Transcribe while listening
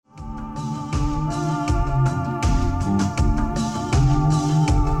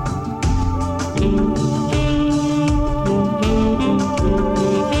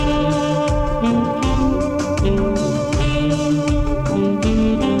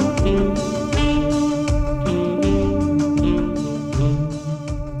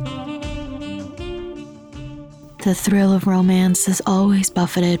The thrill of romance is always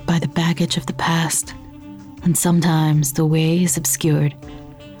buffeted by the baggage of the past, and sometimes the way is obscured.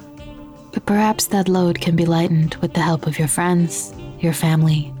 But perhaps that load can be lightened with the help of your friends, your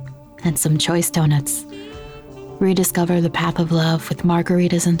family, and some choice donuts. Rediscover the path of love with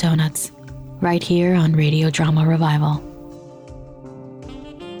Margaritas and Donuts, right here on Radio Drama Revival.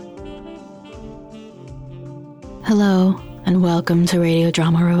 Hello, and welcome to Radio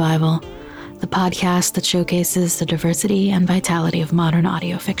Drama Revival, the podcast that showcases the diversity and vitality of modern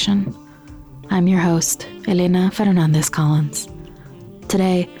audio fiction. I'm your host, Elena Fernandez-Collins.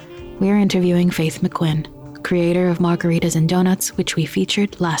 Today, we are interviewing Faith McQuinn, creator of Margaritas and Donuts, which we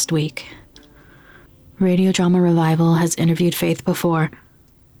featured last week. Radio Drama Revival has interviewed Faith before,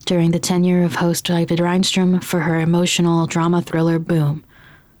 during the tenure of host David Reinstrom for her emotional drama thriller Boom,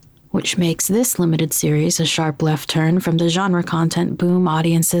 which makes this limited series a sharp left turn from the genre content Boom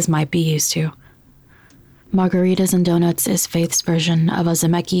audiences might be used to. Margaritas and Donuts is Faith's version of a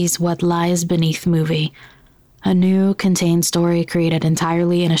Zemeckis' What Lies Beneath movie, a new, contained story created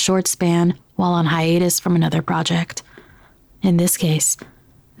entirely in a short span while on hiatus from another project. In this case,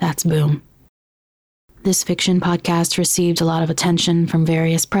 that's Boom. This fiction podcast received a lot of attention from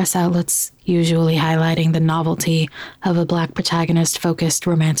various press outlets, usually highlighting the novelty of a Black protagonist-focused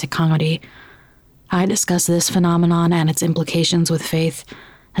romantic comedy. I discuss this phenomenon and its implications with Faith,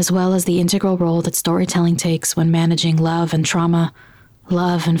 as well as the integral role that storytelling takes when managing love and trauma,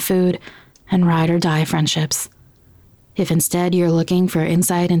 love and food, and ride-or-die friendships. If instead you're looking for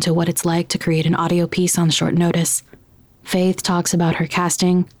insight into what it's like to create an audio piece on short notice, Faith talks about her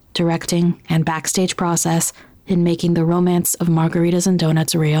casting, directing, and backstage process in making the romance of Margaritas and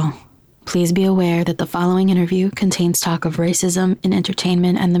Donuts real. Please be aware that the following interview contains talk of racism in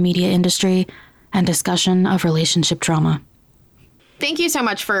entertainment and the media industry and discussion of relationship trauma. Thank you so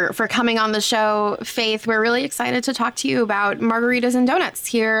much for coming on the show, Faith. We're really excited to talk to you about Margaritas and Donuts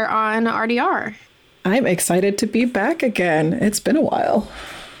here on RDR. I'm excited to be back again. It's been a while.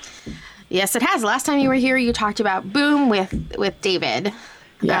 Yes, it has. Last time you were here, you talked about Boom with David.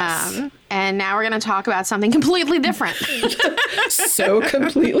 Yes. And now we're going to talk about something completely different. So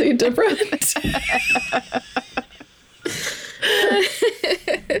completely different.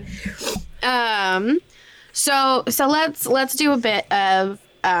 So let's do a bit of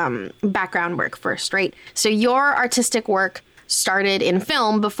background work first, right? So your artistic work started in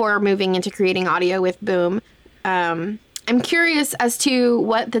film before moving into creating audio with Boom. I'm curious as to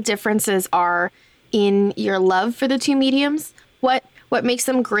what the differences are in your love for the two mediums. What makes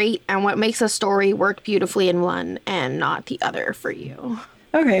them great and what makes a story work beautifully in one and not the other for you?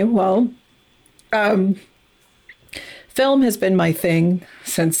 Okay, well, film has been my thing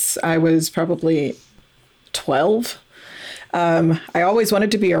since I was probably 12. I always wanted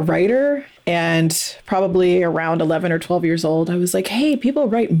to be a writer, and probably around 11 or 12 years old, I was like, hey, people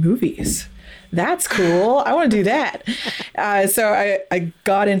write movies. That's cool. I want to do that. So I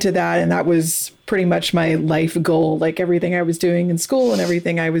got into that, and that was pretty much my life goal. Like everything I was doing in school and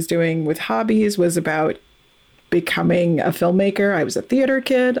everything I was doing with hobbies was about becoming a filmmaker. I was a theater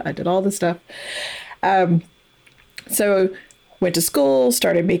kid. I did all this stuff. So went to school,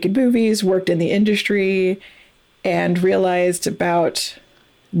 started making movies, worked in the industry, and realized about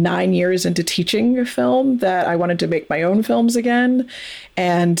 9 years into teaching film that I wanted to make my own films again.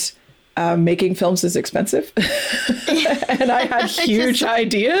 And making films is expensive. And I had huge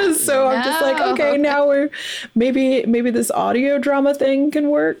ideas. So I'm just like, okay, now maybe this audio drama thing can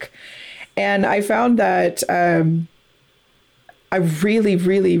work. And I found that I really,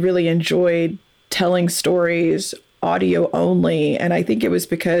 really, really enjoyed telling stories audio only. And I think it was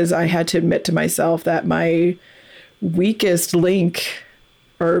because I had to admit to myself that my weakest link,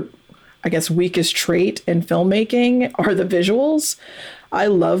 or I guess weakest trait in filmmaking, are the visuals. I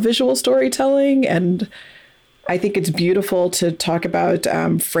love visual storytelling, and I think it's beautiful to talk about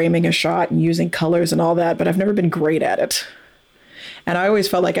framing a shot and using colors and all that, but I've never been great at it. And I always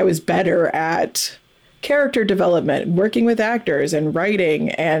felt like I was better at character development, working with actors and writing,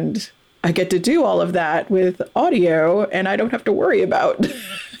 and I get to do all of that with audio, and I don't have to worry about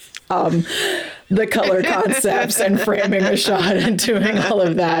the color concepts and framing a shot and doing all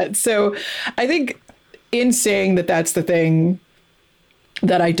of that. So I think in saying that that's the thing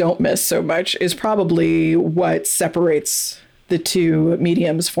that I don't miss so much is probably what separates the two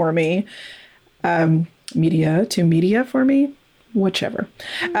mediums for me. Media to media for me, whichever.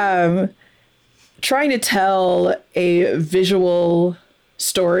 Trying to tell a visual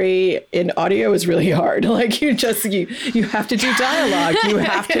story in audio is really hard. Like you have to do dialogue. You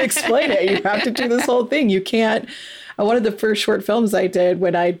have to explain it. You have to do this whole thing. You can't, One of the first short films I did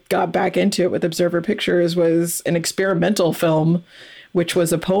when I got back into it with Observer Pictures was an experimental film, which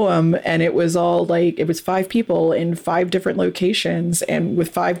was a poem. And it was all like, it was 5 people in 5 different locations and with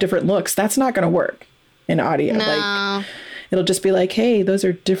 5 different looks. That's not going to work in audio. No. Like, it'll just be like, hey, those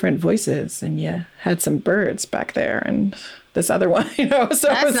are different voices. And you had some birds back there and this other one, you know, so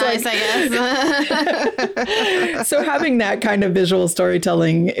That's it's nice, like, I guess. so having that kind of visual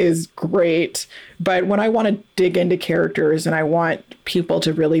storytelling is great. But when I want to dig into characters and I want people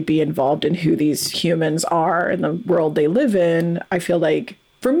to really be involved in who these humans are and the world they live in, I feel like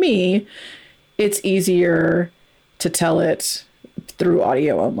for me, it's easier to tell it through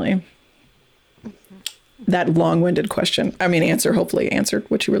audio only. That long-winded answer hopefully answered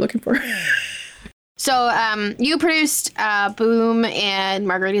what you were looking for. So you produced Boom and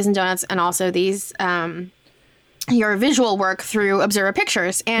Margaritas and Donuts and also these your visual work through Observer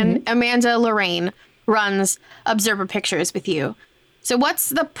Pictures, and Amanda Lorraine runs Observer Pictures with you. So what's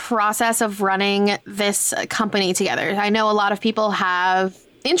the process of running this company together? I know a lot of people have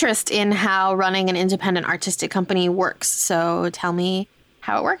interest in how running an independent artistic company works. So tell me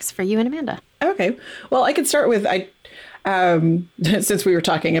how it works for you and Amanda. Okay. Well, I could start with since we were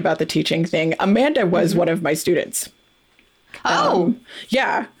talking about the teaching thing, Amanda was one of my students. Oh,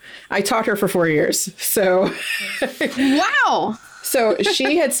 yeah. I taught her for 4 years. So, wow. So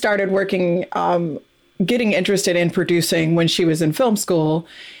she had started working, getting interested in producing when she was in film school.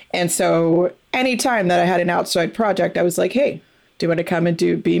 And so anytime that I had an outside project, I was like, hey, do you want to come and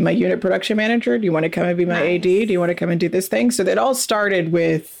be my unit production manager? Do you want to come and be my AD? Do you want to come and do this thing? So that all started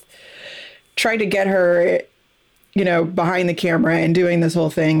with trying to get her, you know, behind the camera and doing this whole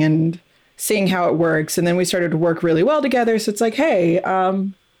thing and seeing how it works. And then we started to work really well together. So it's like, hey,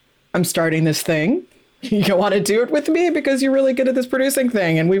 I'm starting this thing. You want to do it with me because you're really good at this producing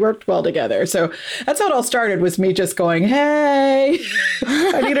thing. And we worked well together. So that's how it all started, was me just going, hey,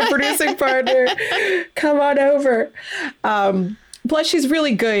 I need a producing partner. Come on over. Plus, she's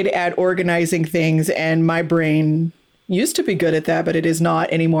really good at organizing things, and my brain used to be good at that, but it is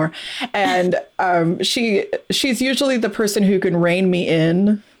not anymore. And she's usually the person who can rein me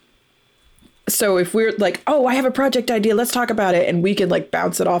in. So if we're like, oh, I have a project idea, let's talk about it. And we can like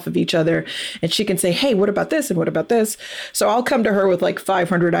bounce it off of each other. And she can say, hey, what about this? And what about this? So I'll come to her with like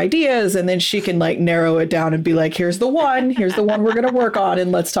 500 ideas, and then she can like narrow it down and be like, here's the one we're going to work on,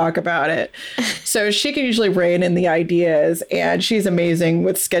 and let's talk about it. So she can usually rein in the ideas, and she's amazing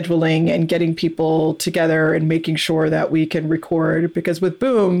with scheduling and getting people together and making sure that we can record, because with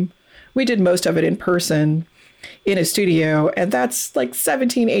Boom, we did most of it in person in a studio, and that's like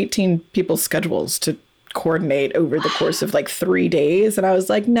 17, 18 people's schedules to coordinate over the course of like 3 days. And I was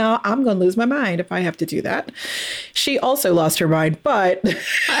like, no, I'm going to lose my mind if I have to do that. She also lost her mind, but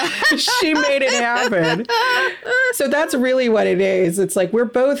she made it happen. So that's really what it is. It's like, we're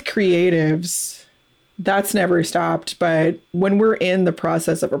both creatives. That's never stopped. But when we're in the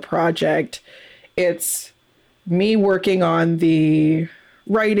process of a project, it's me working on the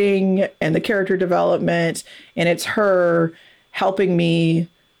writing and the character development, and it's her helping me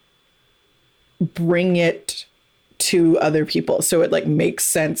bring it to other people so it like makes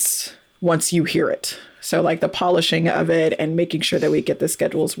sense once you hear it. So like the polishing of it and making sure that we get the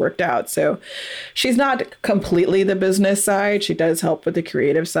schedules worked out. So she's not completely the business side. She does help with the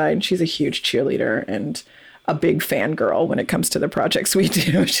creative side, and she's a huge cheerleader and a big fangirl when it comes to the projects we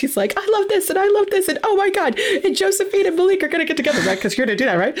do. She's like, I love this and I love this, and oh my God, and Josephine and Malik are going to get together, right? Because you're going to do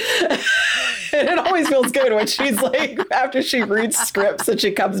that, right? And it always feels good when she's like, after she reads scripts and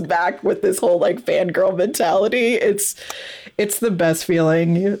she comes back with this whole like fangirl mentality. It's the best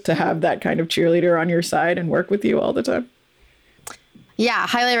feeling to have that kind of cheerleader on your side and work with you all the time. Yeah,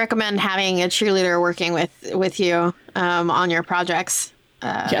 highly recommend having a cheerleader working with you on your projects.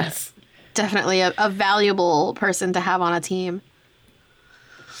 Yes. Definitely a valuable person to have on a team.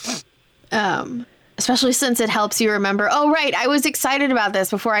 Especially since it helps you remember, oh, right, I was excited about this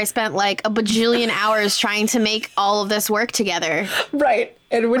before I spent like a bajillion hours trying to make all of this work together. Right.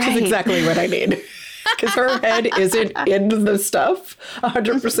 And which is exactly what I need. Because her head isn't in the stuff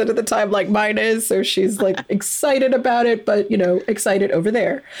 100% of the time like mine is. So she's like excited about it, but, you know, excited over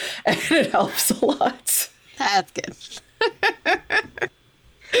there. And it helps a lot. That's good.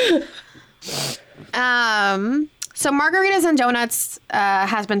 So Margaritas and Donuts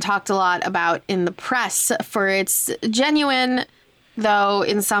has been talked a lot about in the press for its genuine, though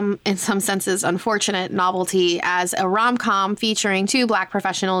in some senses unfortunate, novelty as a rom-com featuring 2 Black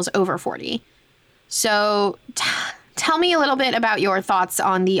professionals over 40. So tell me a little bit about your thoughts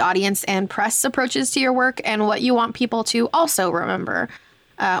on the audience and press approaches to your work and what you want people to also remember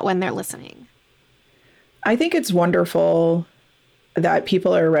when they're listening. I think it's wonderful that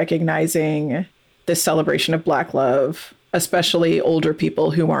people are recognizing this celebration of Black love, especially older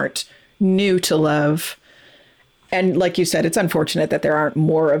people who aren't new to love. And like you said, it's unfortunate that there aren't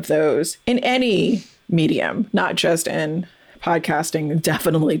more of those in any medium, not just in podcasting. It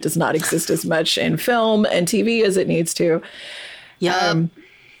definitely does not exist as much in film and TV as it needs to. Yeah.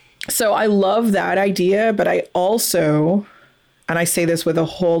 So I love that idea, but I also, and I say this with a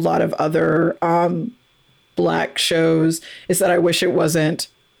whole lot of other Black shows, is that I wish it wasn't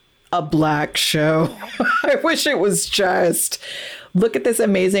a Black show. I wish it was just, look at this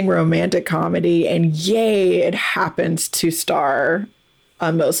amazing romantic comedy and yay, it happens to star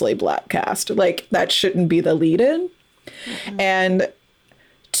a mostly Black cast. Like, that shouldn't be the lead-in. Mm-hmm. And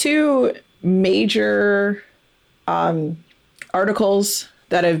two major articles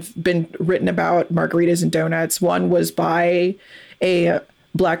that have been written about Margaritas and Donuts. One was by a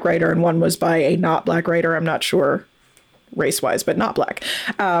Black writer and one was by a not Black writer. I'm not sure race-wise, but not Black.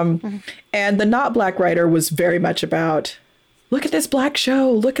 And the not Black writer was very much about, look at this Black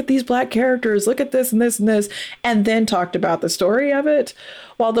show, look at these Black characters, look at this and this and this, and then talked about the story of it,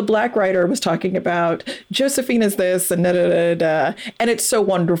 while the Black writer was talking about Josephine is this and da da da da. And it's so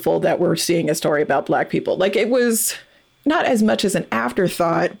wonderful that we're seeing a story about Black people. Like, it was not as much as an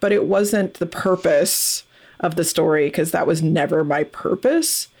afterthought, but it wasn't the purpose of the story, because that was never my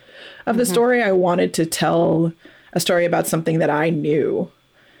purpose of the story. I wanted to tell a story about something that I knew.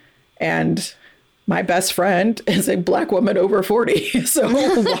 And my best friend is a Black woman over 40. So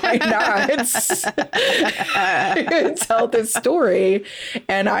why not tell this story?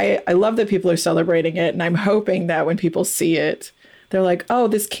 And I love that people are celebrating it. And I'm hoping that when people see it, they're like, oh,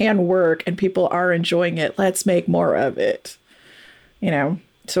 this can work and people are enjoying it. Let's make more of it. You know,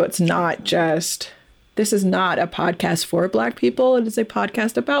 so it's not just, this is not a podcast for Black people. It is a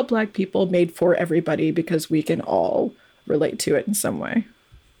podcast about Black people made for everybody, because we can all relate to it in some way.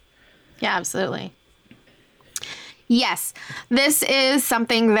 Yeah, absolutely. Yes, this is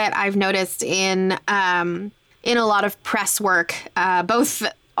something that I've noticed in a lot of press work, both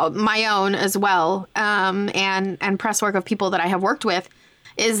my own as well, and press work of people that I have worked with,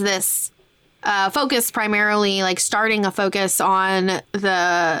 is this focus primarily, like starting a focus on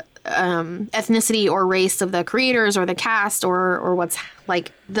the ethnicity or race of the creators or the cast or what's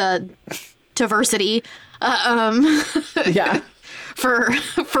like the diversity, yeah, for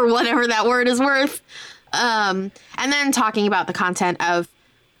whatever that word is worth. And then talking about the content of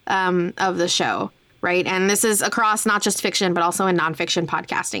the show, right? And this is across not just fiction, but also in nonfiction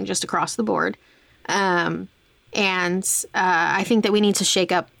podcasting, just across the board. And I think that we need to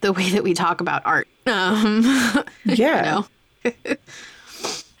shake up the way that we talk about art. Yeah. You know?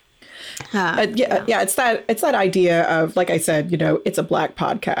 It's that idea of, like I said, you know, it's a Black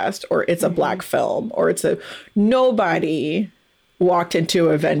podcast, or it's a Black film, or it's nobody walked into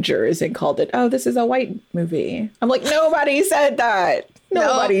Avengers and called it, oh, this is a white movie. I'm like, nobody said that.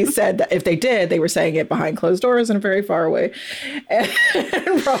 Nobody said that. If they did, they were saying it behind closed doors and very far away, and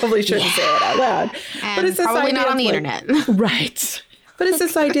probably shouldn't say it out loud. And but it's this probably idea not on the like, internet. Right. But it's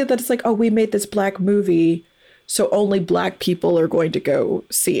this idea that it's like, oh, we made this Black movie, so only Black people are going to go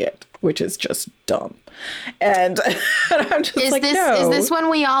see it, which is just dumb. And I'm just like, no. Is this when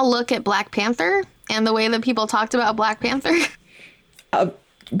we all look at Black Panther and the way that people talked about Black Panther?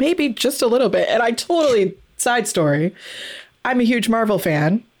 Maybe just a little bit. And I totally, side story, I'm a huge Marvel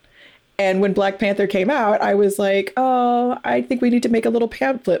fan. And when Black Panther came out, I was like, oh, I think we need to make a little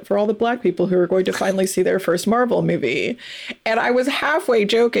pamphlet for all the Black people who are going to finally see their first Marvel movie. And I was halfway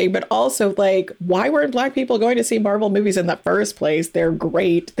joking, but also like, why weren't Black people going to see Marvel movies in the first place? They're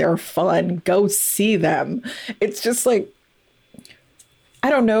great. They're fun. Go see them. It's just like, I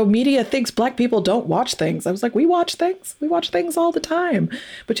don't know, media thinks Black people don't watch things. I was like, we watch things. We watch things all the time.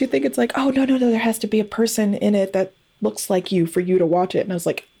 But you think it's like, oh, no, there has to be a person in it that looks like you for you to watch it. And I was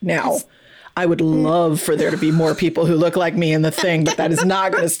like, now, I would love for there to be more people who look like me in the thing, but that is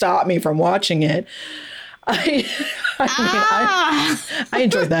not going to stop me from watching it. I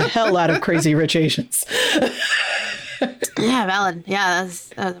enjoyed the hell out of Crazy Rich Asians. Yeah, valid. Yeah, that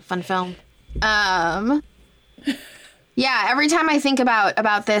was a fun film. Yeah, every time I think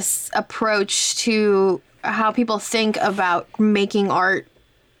about this approach to how people think about making art,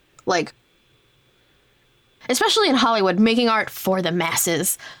 like, especially in Hollywood, making art for the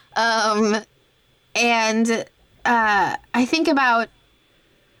masses. I think about,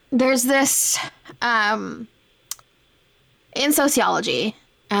 there's this, in sociology,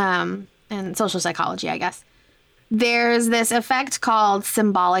 and social psychology, I guess, there's this effect called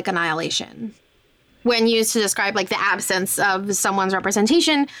symbolic annihilation when used to describe like the absence of someone's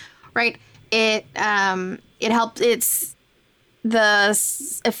representation, right? it helps. It's the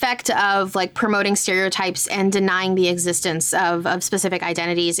effect of like promoting stereotypes and denying the existence of specific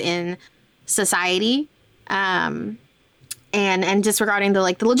identities in society, and disregarding the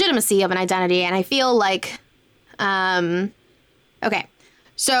legitimacy of an identity. And I feel like, okay,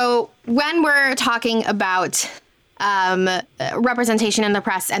 so when we're talking about representation in the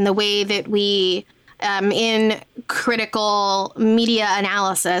press and the way that we, in critical media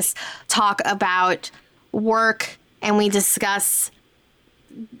analysis, talk about work and we discuss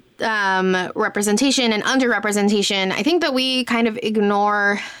representation and underrepresentation, I think that we kind of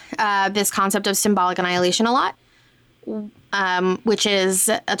ignore this concept of symbolic annihilation a lot, which is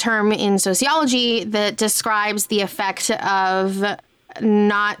a term in sociology that describes the effect of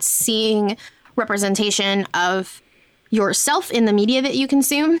not seeing representation of yourself in the media that you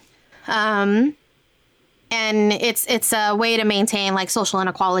consume. And it's a way to maintain like social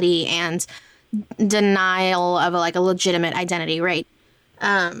inequality and denial of a legitimate identity, right?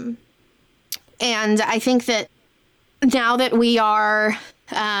 And I think that now that we are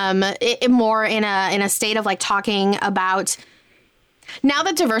more in a state of like talking about, now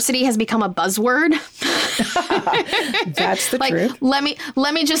that diversity has become a buzzword, that's the truth.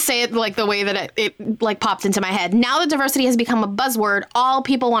 Let me just say it like the way that it like popped into my head. Now that diversity has become a buzzword, all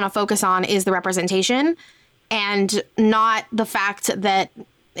people want to focus on is the representation and not the fact that,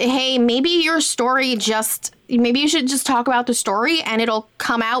 hey, maybe your story maybe you should just talk about the story and it'll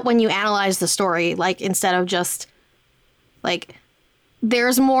come out when you analyze the story, like instead of just like,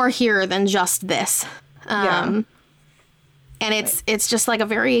 there's more here than just this. And it's just like a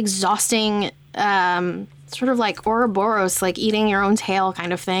very exhausting, sort of like Ouroboros, like eating your own tail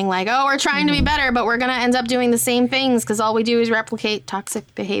kind of thing. Like, oh, we're trying to be better, but we're going to end up doing the same things because all we do is replicate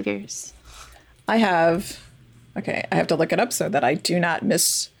toxic behaviors. I have to look it up so that I do not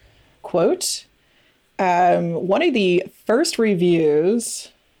misquote. One of the first reviews,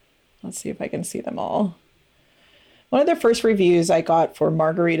 let's see if I can see them all. One of the first reviews I got for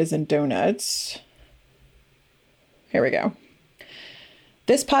Margaritas and Donuts. Here we go.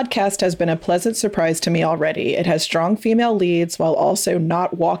 This podcast has been a pleasant surprise to me already. It has strong female leads while also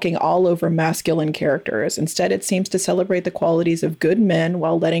not walking all over masculine characters. Instead, it seems to celebrate the qualities of good men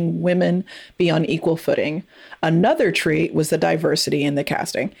while letting women be on equal footing. Another treat was the diversity in the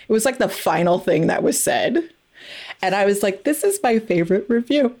casting. It was like the final thing that was said. And I was like, this is my favorite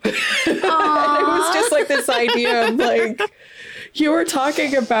review. And it was just like this idea of like, you were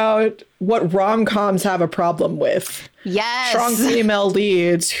talking about what rom-coms have a problem with. Yes. Strong female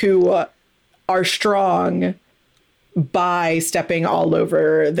leads who are strong by stepping all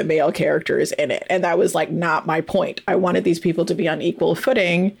over the male characters in it. And that was like not my point. I wanted these people to be on equal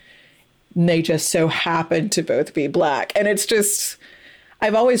footing. And they just so happened to both be Black. And it's just,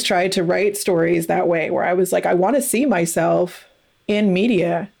 I've always tried to write stories that way, where I was like, I want to see myself in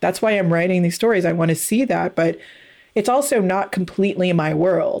media. That's why I'm writing these stories. I want to see that. But it's also not completely my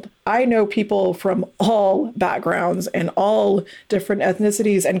world. I know people from all backgrounds and all different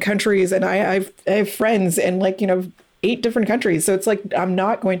ethnicities and countries. And I have friends in 8 different countries. So it's like, I'm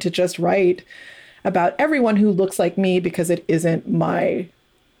not going to just write about everyone who looks like me because it isn't my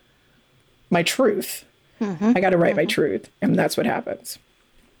truth. Mm-hmm. I got to write my truth. And that's what happens.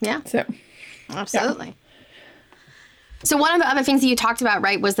 Yeah. So, absolutely. Yeah. So one of the other things that you talked about,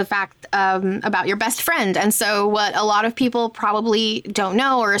 right, was the fact about your best friend. And so what a lot of people probably don't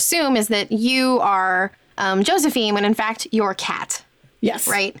know or assume is that you are Josephine when in fact you're Kat. Yes.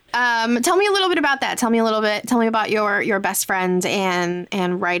 Right. Tell me a little bit about that. Tell me about your best friend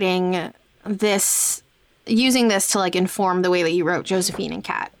and writing this, using this to like inform the way that you wrote Josephine and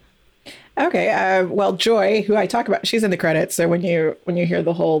Kat. Okay. Well, Joy, who I talk about, she's in the credits. So when you hear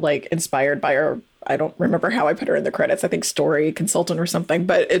the whole like inspired by her, I don't remember how I put her in the credits. I think story consultant or something,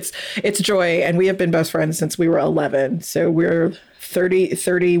 but it's Joy, and we have been best friends since we were 11. So we're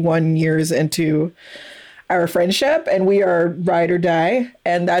 31 years into our friendship, and we are ride or die.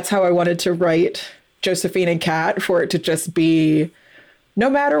 And that's how I wanted to write Josephine and Kat, for it to just be no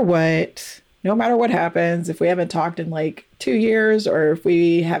matter what happens, if we haven't talked in like 2 years, or if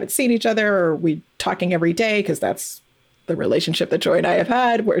we haven't seen each other, or we talking every day, because that's the relationship that Joy and I have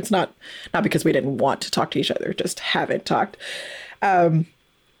had, where it's not because we didn't want to talk to each other, just haven't talked. I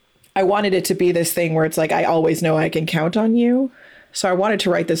wanted it to be this thing where it's like, I always know I can count on you. So I wanted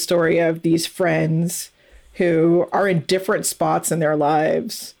to write the story of these friends who are in different spots in their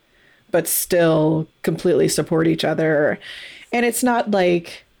lives, but still completely support each other. And it's not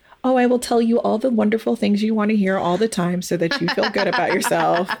like, oh, I will tell you all the wonderful things you want to hear all the time so that you feel good about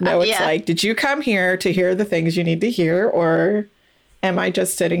yourself. No, it's like, did you come here to hear the things you need to hear, or am I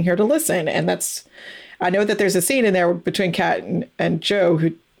just sitting here to listen? And I know that there's a scene in there between Kat and Joe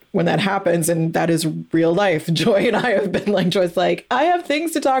who, when that happens, and that is real life. Joy and I have been like, Joy's like, I have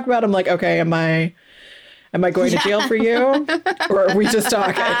things to talk about. I'm like, okay, am I going to jail for you? Or are we just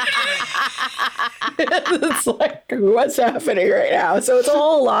talking? It's like, what's happening right now? So it's a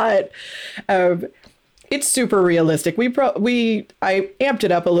whole lot of, it's super realistic. I amped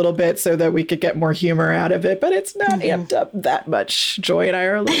it up a little bit so that we could get more humor out of it, but it's not amped up that much. Joy and I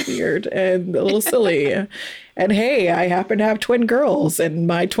are a little weird and a little silly. And hey, I happen to have twin girls, and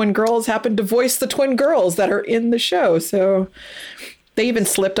my twin girls happen to voice the twin girls that are in the show. So they even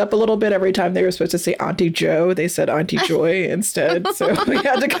slipped up a little bit every time they were supposed to say Auntie Joe. They said Auntie Joy instead. So we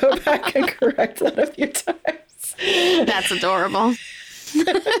had to go back and correct that a few times. That's adorable.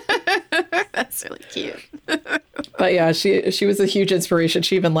 That's really cute. But yeah, she was a huge inspiration.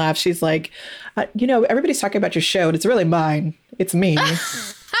 She even laughed. She's like, everybody's talking about your show, and it's really mine. It's me.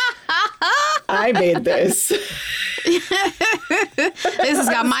 I made this. This has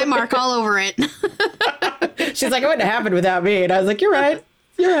got my mark all over it. She's like, it wouldn't have happened without me. And I was like, you're right.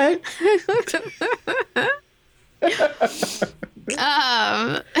 You're right.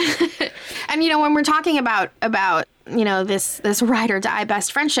 And when we're talking about this ride or die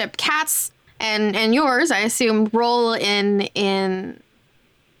best friendship, Kat's and yours, I assume, role in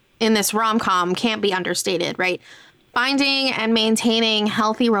this rom-com can't be understated, right? Finding and maintaining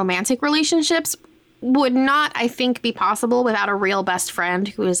healthy romantic relationships would not, I think, be possible without a real best friend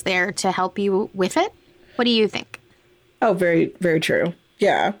who is there to help you with it. What do you think? Oh, very, very true.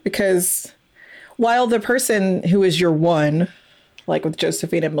 Yeah, because while the person who is your one, like with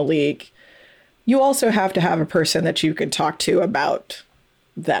Josephine and Malik, you also have to have a person that you can talk to about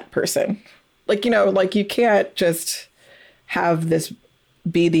that person. Like, you can't just have this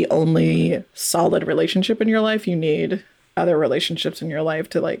be the only solid relationship in your life. You need other relationships in your life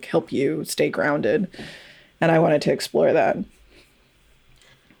to help you stay grounded. And I wanted to explore that.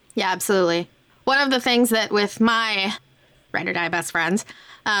 Yeah, absolutely. One of the things that with my ride or die best friends,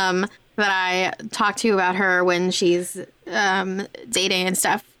 that I talk to about her when she's dating and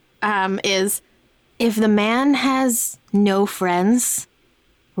stuff, is if the man has no friends,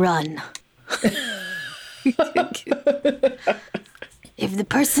 run. If the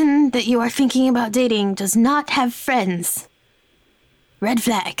person that you are thinking about dating does not have friends, red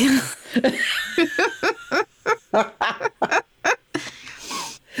flag.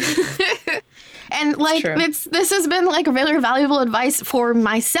 And this has been very valuable advice for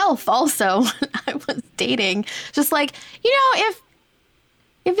myself also when I was dating. Just if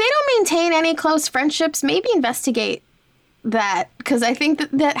they don't maintain any close friendships, maybe investigate that, because I think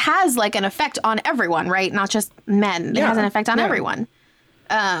that has an effect on everyone, right? Not just men. It has an effect on everyone.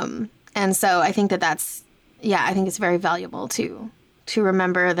 And so I think that's I think it's very valuable to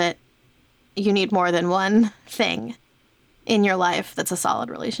remember that you need more than one thing in your life that's a solid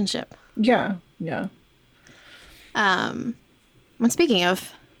relationship. Yeah. Yeah. And speaking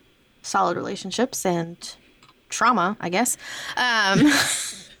of solid relationships and trauma, I guess.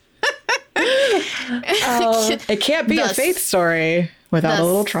 It can't be a faith story without a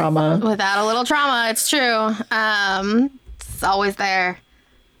little trauma. Without a little trauma, it's true. It's always there.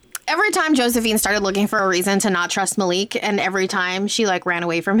 Every time Josephine started looking for a reason to not trust Malik, and every time she ran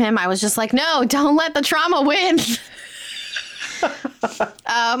away from him, I was just like, no, don't let the trauma win.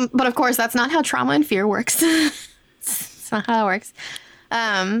 But of course, that's not how trauma and fear works. It's not how it works.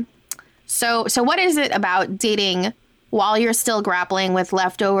 So what is it about dating while you're still grappling with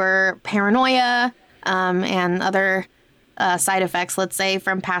leftover paranoia and other side effects, let's say,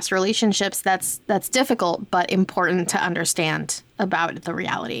 from past relationships that's difficult but important to understand about the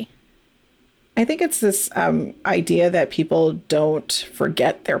reality? I think it's this idea that people don't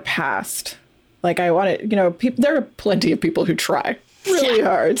forget their past. I want to, there are plenty of people who try really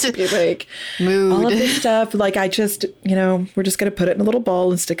hard to be mood. All of this stuff. I just, we're just going to put it in a little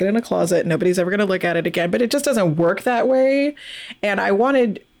bowl and stick it in a closet. Nobody's ever going to look at it again. But it just doesn't work that way. And I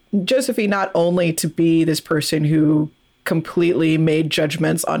wanted Josephine not only to be this person who completely made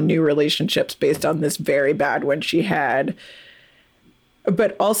judgments on new relationships based on this very bad one she had,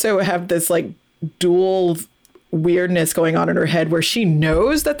 but also have this dual weirdness going on in her head where she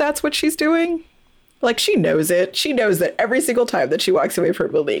knows that that's what she's doing. She knows it. She knows that every single time that she walks away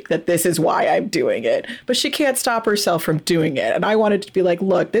from Malik, that this is why I'm doing it. But she can't stop herself from doing it. And I wanted to be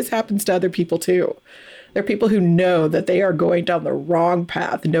look, this happens to other people too. There are people who know that they are going down the wrong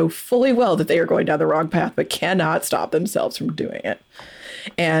path, know fully well that they are going down the wrong path, but cannot stop themselves from doing it.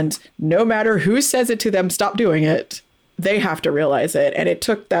 And no matter who says it to them, stop doing it, they have to realize it. And it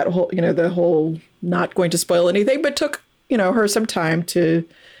took that whole, the whole not going to spoil anything, but took her some time to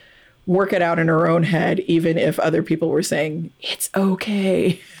work it out in her own head, even if other people were saying, it's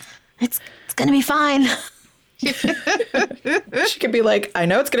okay. It's going to be fine. She could be like, I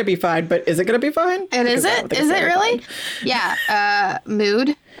know it's going to be fine, but is it going to be fine? And is it? Is it really? Fine. Yeah.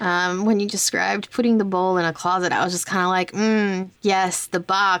 Mood. When you described putting the bowl in a closet, I was just kind of like, yes, the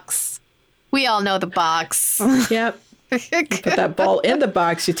box. We all know the box. Yep. You put that ball in the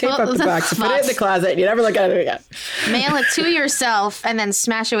box, you tape up the box, you put it in the closet, and you never look at it again. Mail it to yourself and then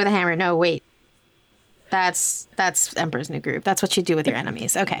smash it with a hammer. No, wait. That's Emperor's New Groove. That's what you do with your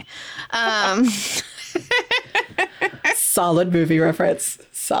enemies. Okay. Solid movie reference.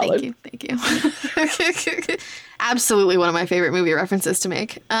 Solid. Thank you. Absolutely one of my favorite movie references to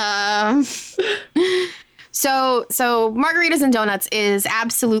make. So Margaritas and Donuts is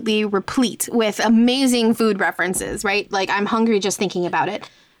absolutely replete with amazing food references, right? Like, I'm hungry just thinking about it.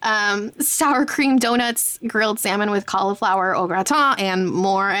 Sour cream donuts, grilled salmon with cauliflower au gratin, and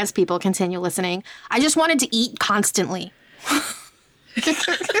more as people continue listening. I just wanted to eat constantly.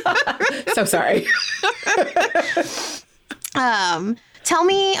 So sorry. Tell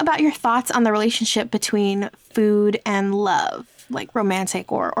me about your thoughts on the relationship between food and love, like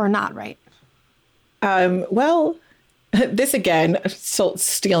romantic or not, right? Well, this again, still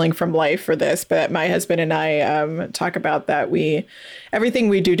stealing from life for this, but my husband and I talk about that everything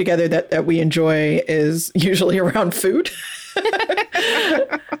we do together that we enjoy is usually around food.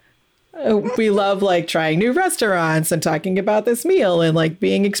 We love like trying new restaurants and talking about this meal and like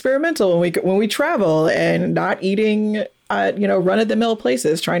being experimental when we travel and not eating run of the mill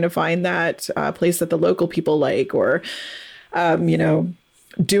places, trying to find that place that the local people like, or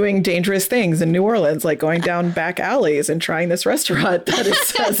doing dangerous things in New Orleans, like going down back alleys and trying this restaurant that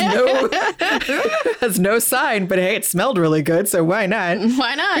has no sign, but hey, it smelled really good, so why not?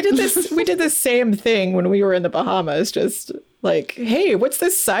 Why not? We did the same thing when we were in the Bahamas, just like, hey, what's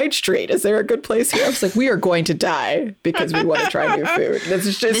this side street? Is there a good place here? I was like, we are going to die because we want to try new food.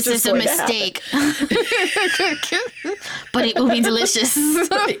 This is a mistake. But it will be delicious.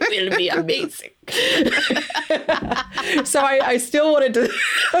 It will be amazing. So I still wanted to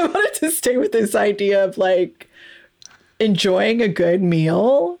stay with this idea of like enjoying a good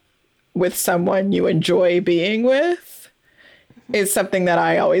meal with someone you enjoy being with is something that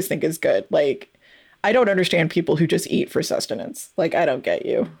I always think is good. Like, I don't understand people who just eat for sustenance. Like, I don't get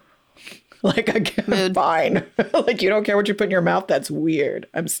you. Like, I'm fine. Like, you don't care what you put in your mouth? That's weird.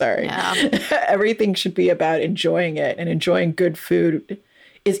 I'm sorry. Yeah. Everything should be about enjoying it, and enjoying good food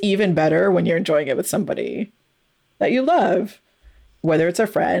is even better when you're enjoying it with somebody that you love, whether it's a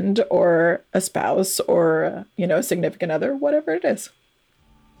friend or a spouse or, a significant other, whatever it is.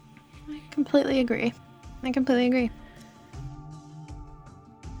 I completely agree.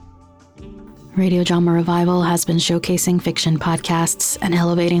 Radio Drama Revival has been showcasing fiction podcasts and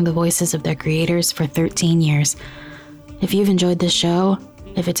elevating the voices of their creators for 13 years. If you've enjoyed this show,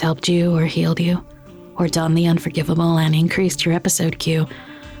 if it's helped you or healed you, or done the unforgivable and increased your episode queue,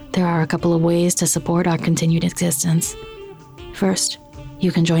 there are a couple of ways to support our continued existence. First,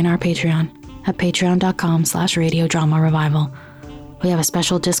 you can join our Patreon at patreon.com/Radio Drama Revival. We have a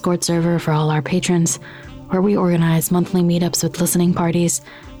special Discord server for all our patrons, where we organize monthly meetups with listening parties,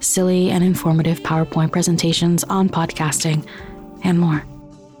 silly and informative PowerPoint presentations on podcasting, and more.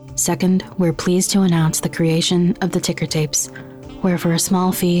 Second, we're pleased to announce the creation of the Ticker Tapes, where for a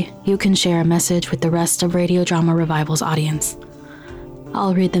small fee, you can share a message with the rest of Radio Drama Revival's audience.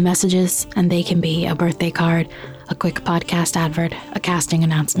 I'll read the messages, and they can be a birthday card, a quick podcast advert, a casting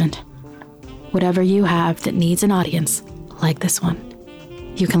announcement. Whatever you have that needs an audience, like this one.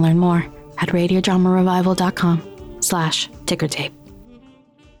 You can learn more at radiodramarevival.com/tickertape.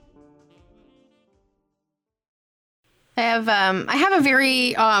 I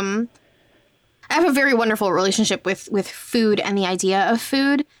have a very wonderful relationship with food and the idea of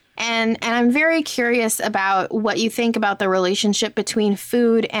food. And I'm very curious about what you think about the relationship between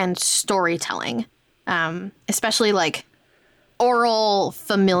food and storytelling, especially like oral,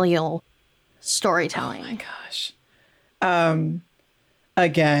 familial storytelling. Oh my gosh.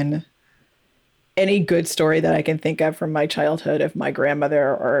 Again, any good story that I can think of from my childhood of my grandmother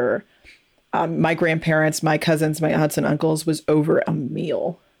or my grandparents, my cousins, my aunts and uncles was over a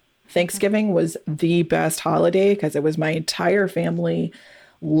meal. Thanksgiving was the best holiday because it was my entire family,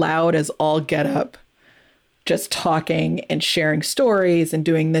 loud as all get up, just talking and sharing stories and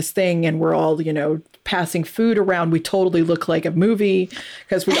doing this thing. And we're all, passing food around. We totally look like a movie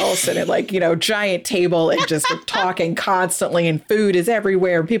because we all sit at giant table and just are talking constantly, and food is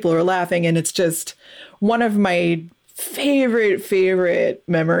everywhere. People are laughing. And it's just one of my favorite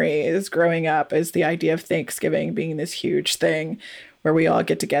memories growing up is the idea of Thanksgiving being this huge thing where we all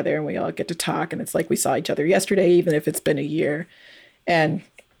get together and we all get to talk. And it's like we saw each other yesterday, even if it's been a year. And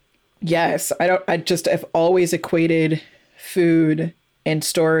yes, I've always equated food and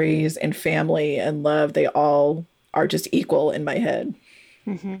stories and family and love. They all are just equal in my head.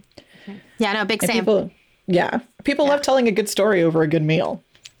 Mm-hmm. Mm-hmm. Yeah, no, big and same. People love telling a good story over a good meal.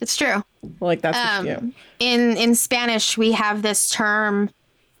 It's true. Like that's in Spanish, we have this term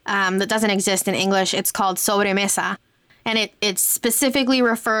that doesn't exist in English. It's called sobremesa. And it specifically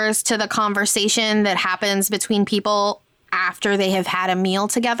refers to the conversation that happens between people after they have had a meal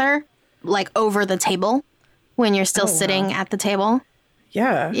together, like over the table when you're still sitting at the table.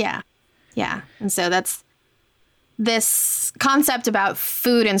 Yeah. Yeah. Yeah. And so this concept about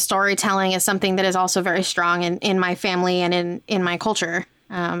food and storytelling is something that is also very strong in my family and in my culture,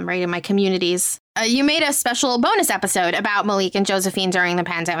 right, in my communities. You made a special bonus episode about Malik and Josephine during the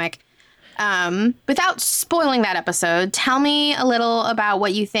pandemic. Without spoiling that episode, tell me a little about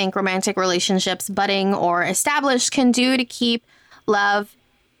what you think romantic relationships, budding or established, can do to keep love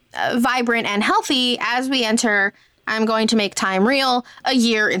vibrant and healthy as we enter, I'm going to make time real, a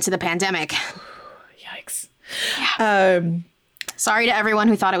year into the pandemic. Yikes. Yeah. Sorry to everyone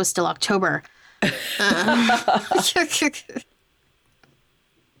who thought it was still October.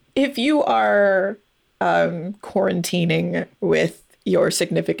 If you are quarantining with your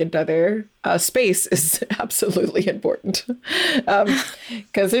significant other, space is absolutely important.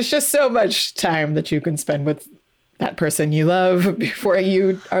 Because there's just so much time that you can spend with that person you love before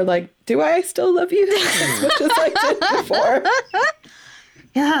you are like, do I still love you as much as I did before?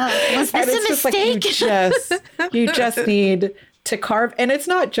 Yeah, was this a mistake? Like you just need to carve, and it's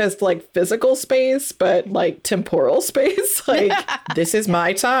not just like physical space, but like temporal space. Like, this is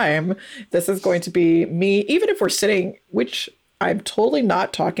my time. This is going to be me, even if we're sitting, which I'm totally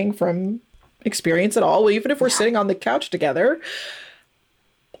not talking from experience at all. Even if we're sitting on the couch together,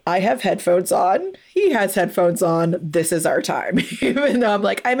 I have headphones on. He has headphones on. This is our time. Even though I'm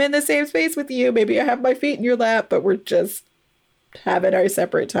like, I'm in the same space with you. Maybe I have my feet in your lap, but we're just having our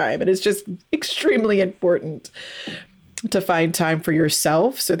separate time. And it's just extremely important to find time for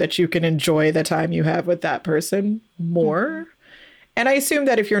yourself so that you can enjoy the time you have with that person more. Mm-hmm. And I assume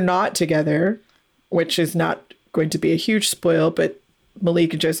that if you're not together, which is not going to be a huge spoil, but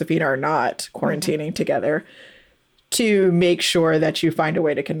Malik and Josephine are not quarantining together, to make sure that you find a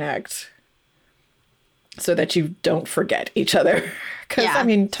way to connect so that you don't forget each other. Because, I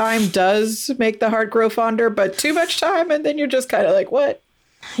mean, time does make the heart grow fonder, but too much time, and then you're just kind of like, what?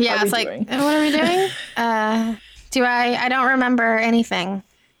 Yeah, it's like, what are we doing? I don't remember anything.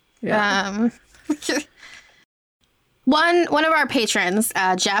 Yeah. One of our patrons,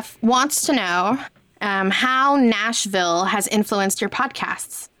 Jeff, wants to know how Nashville has influenced your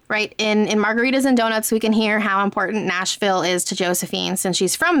podcasts, right? In Margaritas and Donuts, we can hear how important Nashville is to Josephine since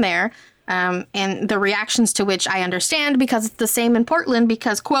she's from there. And the reactions to which I understand because it's the same in Portland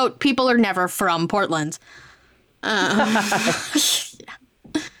because, quote, people are never from Portland.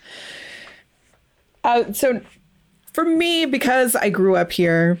 So for me, because I grew up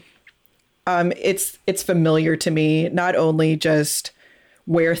here, it's familiar to me, not only just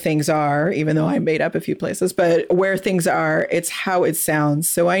where things are, even though I made up a few places, but where things are, it's how it sounds.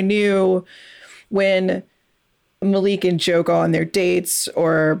 So I knew when Malik and Joe go on their dates,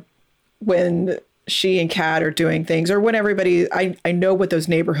 or when she and Kat are doing things, or when everybody, I know what those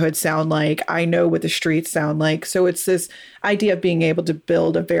neighborhoods sound like. I know what the streets sound like. So it's this idea of being able to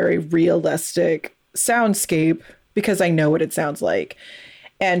build a very realistic soundscape because I know what it sounds like.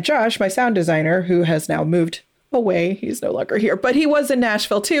 And Josh, my sound designer, who has now moved away, he's no longer here, but he was in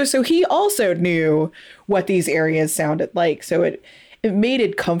Nashville too. So he also knew what these areas sounded like. So it made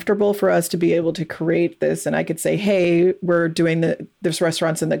it comfortable for us to be able to create this. And I could say, hey, we're doing this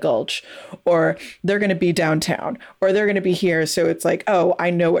restaurants in the Gulch, or they're going to be downtown, or they're going to be here. So it's like, oh, I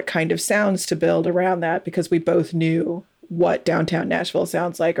know what kind of sounds to build around that because we both knew what downtown Nashville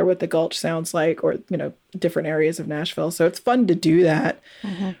sounds like, or what the Gulch sounds like, or, you know, different areas of Nashville. So it's fun to do that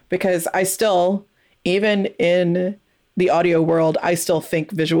because I still, even in the audio world, I still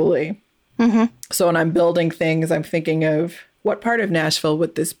think visually. So when I'm building things, I'm thinking of, what part of Nashville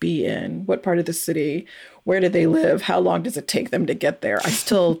would this be in? What part of the city? Where do they live? How long does it take them to get there? I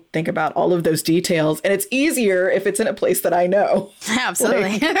still think about all of those details. And it's easier if it's in a place that I know.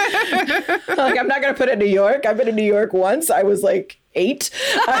 Absolutely. Like I'm not going to put it in New York. I've been in New York once. I was like 8.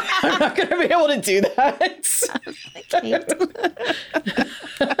 I'm not going to be able to do that. It's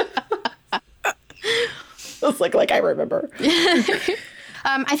like I remember.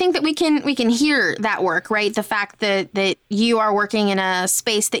 I think that we can hear that work, right? The fact that you are working in a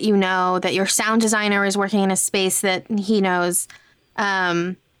space that you know, that your sound designer is working in a space that he knows.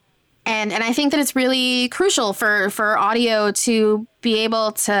 And I think that it's really crucial for audio to be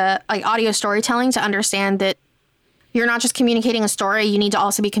able to, like, audio storytelling, to understand that you're not just communicating a story, you need to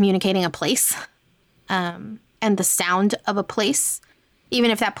also be communicating a place, and the sound of a place,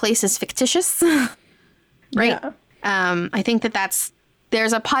 even if that place is fictitious, right? Yeah. I think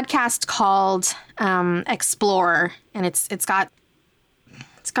there's a podcast called Explore, and it's got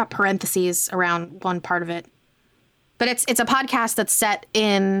parentheses around one part of it, but it's a podcast that's set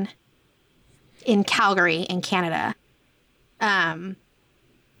in Calgary in Canada, and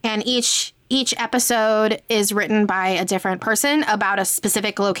each episode is written by a different person about a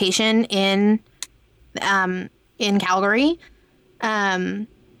specific location in Calgary, and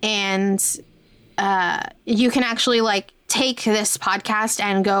you can actually, like, take this podcast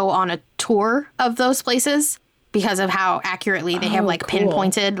and go on a tour of those places because of how accurately they have, like,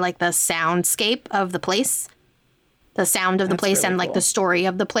 pinpointed, like, the soundscape of the place, the sound of the place, really, and like, cool, the story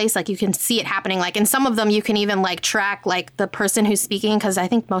of the place. Like, you can see it happening. Like, in some of them, you can even, like, track, like, the person who's speaking, because I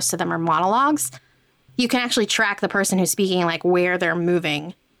think most of them are monologues. You can actually track the person who's speaking, like, where they're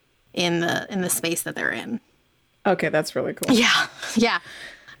moving in the space that they're in. Okay, that's really cool. Yeah.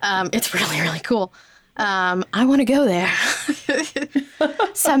 It's really, really cool. I want to go there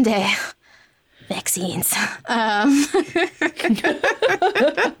someday. Vaccines. So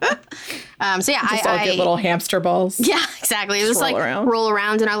yeah, just all get little hamster balls. Yeah, exactly. Just like roll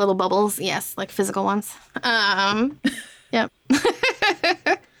around in our little bubbles. Yes, like physical ones. Yep.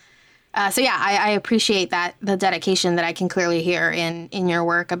 So yeah, I appreciate that, the dedication that I can clearly hear in your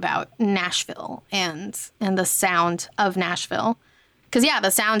work about Nashville and the sound of Nashville. Because yeah,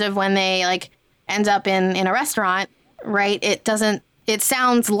 the sound of when they, like, end up in a restaurant, right? It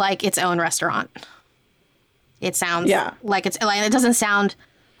sounds like its own restaurant. It sounds like it doesn't sound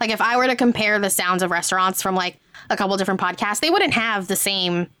like, if I were to compare the sounds of restaurants from, like, a couple different podcasts, they wouldn't have the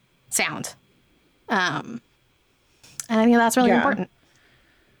same sound. And I think that's really important.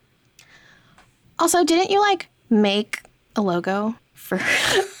 Also, didn't you, like, make a logo for...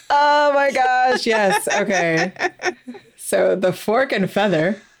 Oh my gosh, yes. Okay. So the Fork and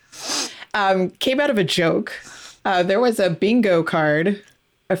Feather came out of a joke. There was a bingo card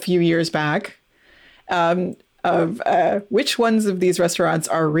a few years back of which ones of these restaurants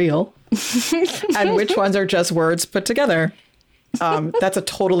are real and which ones are just words put together. That's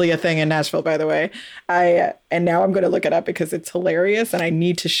totally a thing in Nashville, by the way. And now I'm going to look it up because it's hilarious, and I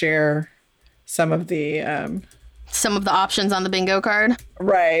need to share some of the options on the bingo card.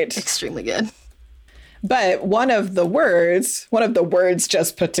 Right. Extremely good. But one of the words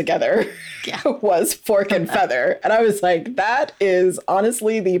just put together was Fork and Feather. And I was like, that is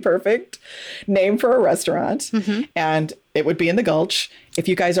honestly the perfect name for a restaurant. Mm-hmm. And it would be in the Gulch. If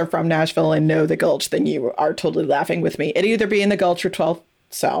you guys are from Nashville and know the Gulch, then you are totally laughing with me. It'd either be in the Gulch or 12th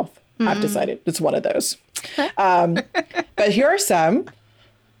South. Mm-hmm. I've decided it's one of those. But here are some.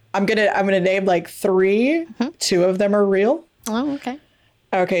 I'm gonna name like 3. Mm-hmm. 2 of them are real. Oh, okay.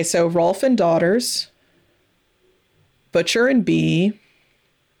 Okay, so Rolf and Daughters, Butcher and Bee,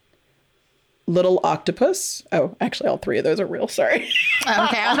 Little Octopus. Oh, actually, all 3 of those are real. Sorry. Oh,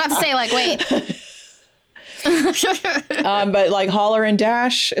 okay, I was about to say, like, wait. But like Holler and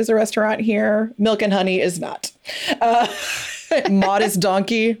Dash is a restaurant here. Milk and Honey is not. Modest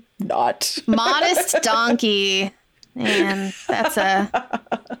Donkey, not. Modest Donkey. Man, that's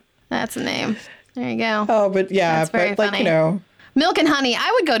a name. There you go. Oh, but yeah, that's very but funny. Like, you know, Milk and Honey.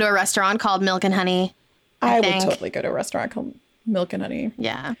 I would go to a restaurant called Milk and Honey. I would totally go to a restaurant called Milk and Honey.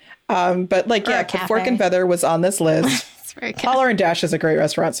 Yeah. But like, yeah, Fork and Feather was on this list. It's very good. Holler and Dash is a great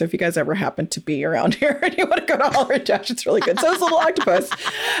restaurant. So if you guys ever happen to be around here and you want to go to Holler and Dash, it's really good. So is Little Octopus.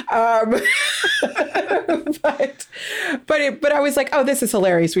 But I was like, oh, this is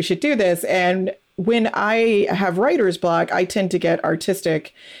hilarious. We should do this. And when I have writer's block, I tend to get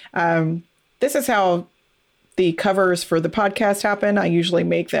artistic. This is how the covers for the podcast happen. I usually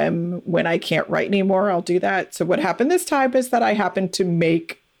make them when I can't write anymore. I'll do that. So what happened this time is that I happened to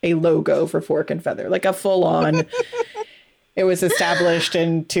make a logo for Fork and Feather, like a full on. It was established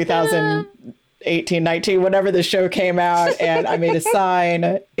in 2018, 19, whenever the show came out. And I made a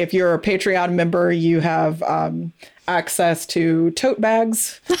sign. If you're a Patreon member, you have access to tote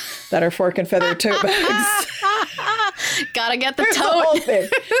bags that are Fork and Feather tote bags. Gotta get the tote.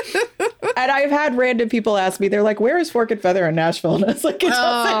 And I've had random people ask me, they're like, where is Fork and Feather in Nashville? And I was like, it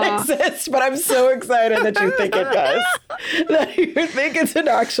doesn't exist, but I'm so excited that you think it does. That you think it's an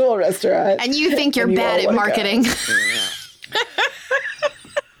actual restaurant. And you think you're bad at marketing.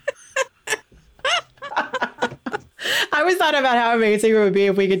 always thought about how amazing it would be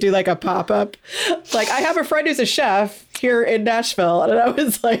if we could do like a pop-up. Like, I have a friend who's a chef here in Nashville, and I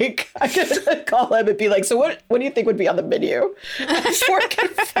was like, I could call him and be like, so what do you think would be on the menu? You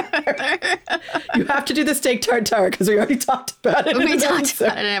have to do the steak tartare because we already talked about it. We talked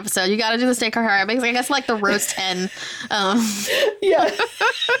about it in an episode. You got to do the steak tartare. I guess like the roast hen. Yeah.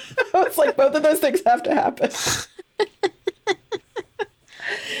 It's like both of those things have to happen.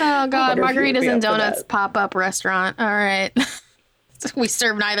 Oh God, Margaritas and Donuts pop-up restaurant. All right. We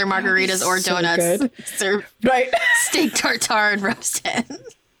serve neither margaritas or donuts. Good. Serve steak tartare and roast hen.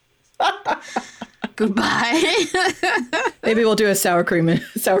 Goodbye. Maybe we'll do a sour cream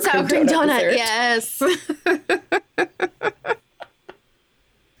donut. Yes.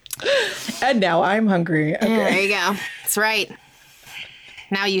 And now I'm hungry. Okay. Yeah, there you go. That's right.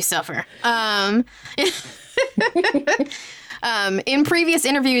 Now you suffer. In previous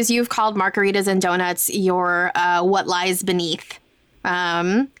interviews, you've called Margaritas and Donuts your What Lies Beneath.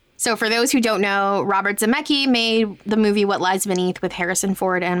 So for those who don't know, Robert Zemeckis made the movie What Lies Beneath with Harrison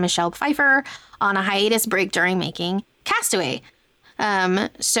Ford and Michelle Pfeiffer on a hiatus break during making Castaway.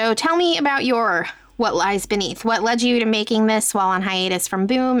 So tell me about your What Lies Beneath. What led you to making this while on hiatus from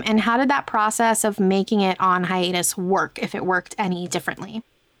Boom, and how did that process of making it on hiatus work, if it worked any differently?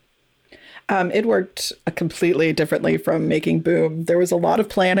 It worked completely differently from making Boom. There was a lot of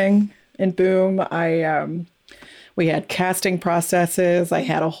planning in Boom. We had casting processes. I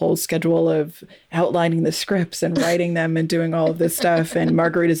had a whole schedule of outlining the scripts and writing them and doing all of this stuff. And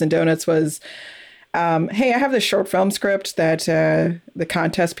Margaritas and Donuts was, hey, I have this short film script that the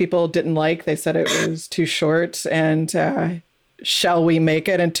contest people didn't like. They said it was too short. And shall we make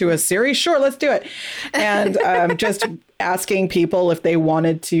it into a series? Sure, let's do it. And just asking people if they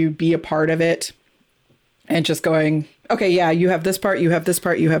wanted to be a part of it and just going, okay, yeah, you have this part, you have this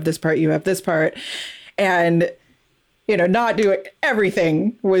part, you have this part, you have this part. And, you know, not doing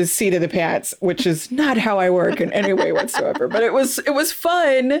everything was seat of the pants, which is not how I work in any way whatsoever. But it was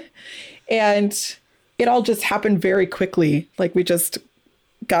fun. And it all just happened very quickly. Like, we just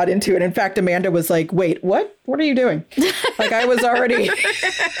got into it. In fact, Amanda was like, wait, what? What are you doing? Like, I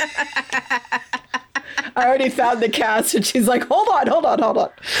already found the cast, and she's like, hold on. What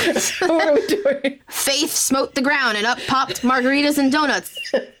are we doing? Faith smote the ground and up popped Margaritas and Donuts.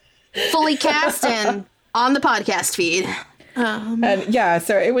 Fully cast and on the podcast feed. And yeah,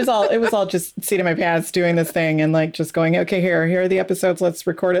 so it was all just seat of my pants doing this thing and like just going, okay, here are the episodes. Let's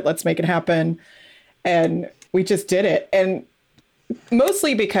record it. Let's make it happen. And we just did it. And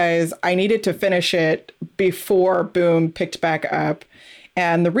mostly because I needed to finish it before Boom picked back up.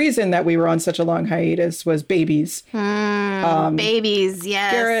 And the reason that we were on such a long hiatus was babies. Babies,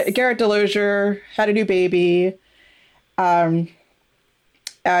 yes. Garrett Delosier had a new baby, as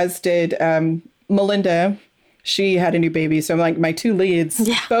did Melinda. She had a new baby. So like my two leads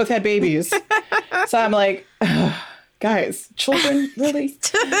both had babies. So I'm like, guys, children, really?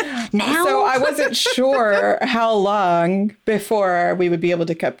 Now? So I wasn't sure how long before we would be able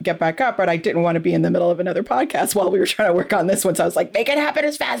to get back up, but I didn't want to be in the middle of another podcast while we were trying to work on this one. So I was like, make it happen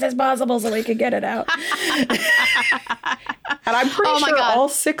as fast as possible so we can get it out. And I'm pretty sure all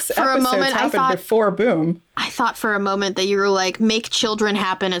 6 episodes happened before Boom. I thought for a moment that you were like, make children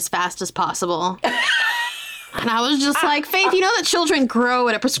happen as fast as possible. And I was just like, Faith, you know that children grow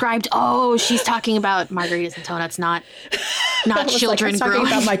at a prescribed... Oh, she's talking about Margaritas and Donuts, not children growing. Talking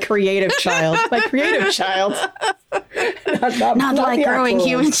about my creative child. My creative child. Not like growing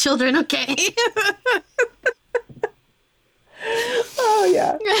human children, okay. Oh,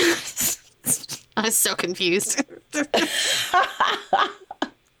 yeah. I was so confused.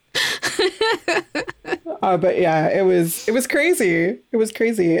 But yeah, it was crazy. It was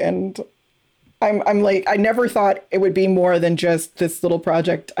crazy. And I'm like, I never thought it would be more than just this little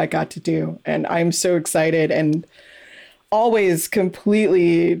project I got to do. And I'm so excited and always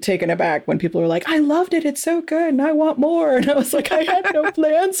completely taken aback when people are like, I loved it. It's so good. And I want more. And I was like, I had no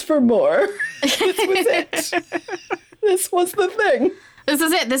plans for more. This was it. This was the thing. This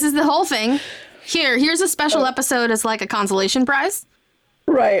is it. This is the whole thing. Here's a special episode as like a consolation prize.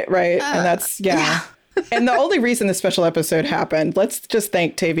 Right. And that's, yeah. And the only reason the special episode happened, let's just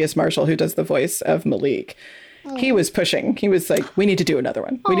thank Tavius Marshall, who does the voice of Malik. He was pushing. He was like, we need to do another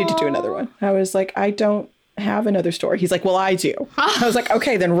one. We need to do another one. I was like, I don't have another story. He's like, well, I do. I was like,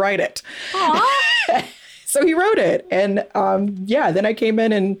 okay, then write it. So he wrote it. And then I came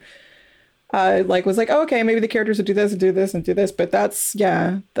in and was like, oh, okay, maybe the characters would do this and do this and do this. But that's,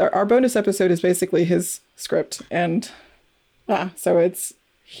 our bonus episode is basically his script. And so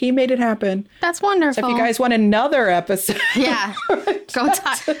he made it happen. That's wonderful. So if you guys want another episode, yeah, go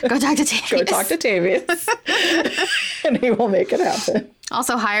talk to Tavius. go talk to Tavius, and he will make it happen.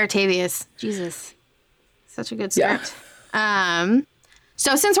 Also hire Tavius. Jesus, such a good script. Yeah.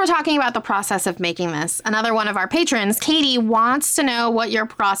 So since we're talking about the process of making this, another one of our patrons, Katie, wants to know what your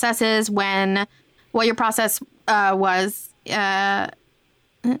process is was.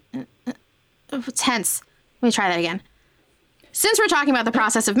 Tense. Let me try that again. Since we're talking about the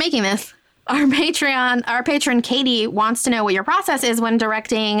process of making this, our patron Katie wants to know what your process is when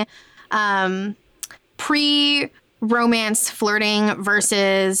directing pre-romance flirting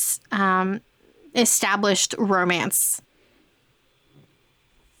versus established romance.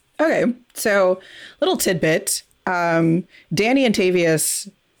 Okay, so little tidbit. Danny and Tavius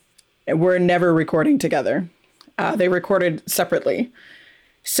were never recording together. They recorded separately.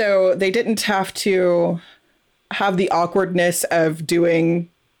 So they didn't have to have the awkwardness of doing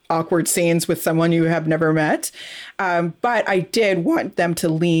awkward scenes with someone you have never met. But I did want them to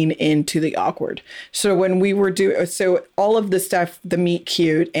lean into the awkward. So when we were so all of the stuff, the meet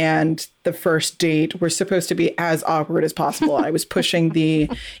cute and the first date were supposed to be as awkward as possible. I was pushing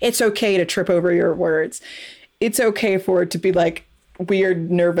it's okay to trip over your words. It's okay for it to be like weird,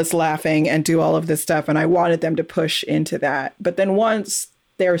 nervous laughing and do all of this stuff. And I wanted them to push into that. But then once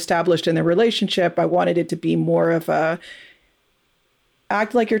they're established in their relationship, I wanted it to be more of a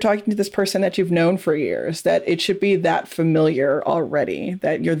act like you're talking to this person that you've known for years, that it should be that familiar already,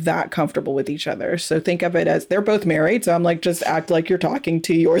 that you're that comfortable with each other. So think of it as they're both married. So I'm like, just act like you're talking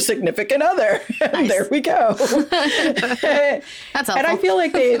to your significant other. Nice. There we go. That's helpful. And I feel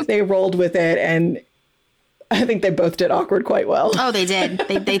like they rolled with it, and I think they both did awkward quite well. Oh, they did.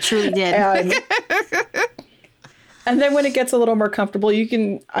 They truly did. And then when it gets a little more comfortable,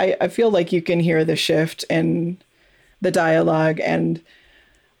 I feel like you can hear the shift in the dialogue. And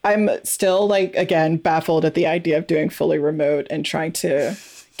I'm still, like, again, baffled at the idea of doing fully remote, and trying to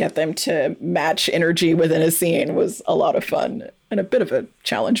get them to match energy within a scene was a lot of fun and a bit of a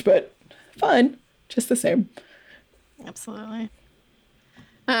challenge, but fun just the same. Absolutely.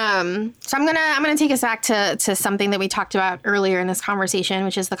 So I'm gonna take us back to something that we talked about earlier in this conversation,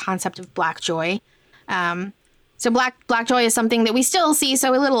 which is the concept of Black joy. So black joy is something that we still see so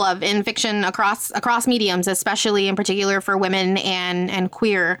little of in fiction across mediums, especially in particular for women and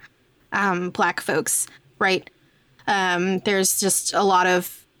queer Black folks, right? There's just a lot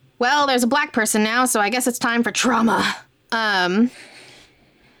of, well, there's a Black person now, so I guess it's time for trauma.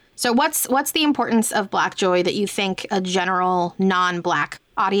 So what's the importance of Black joy that you think a general non-Black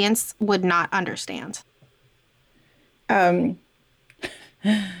audience would not understand?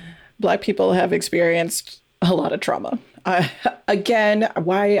 Black people have experienced a lot of trauma. Again,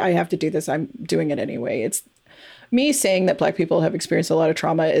 why I have to do this, I'm doing it anyway. It's me saying that Black people have experienced a lot of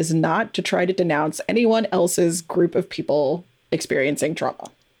trauma is not to try to denounce anyone else's group of people experiencing trauma.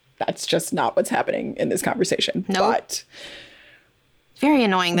 That's just not what's happening in this conversation. Nope. But very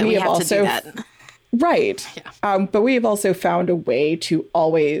annoying that we have to do that. Right. Yeah. But we have also found a way to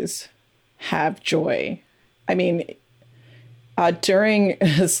always have joy. I mean, during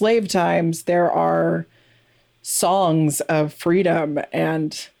slave times, there are songs of freedom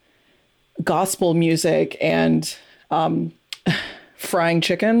and gospel music and frying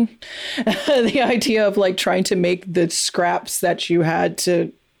chicken. The idea of, like, trying to make the scraps that you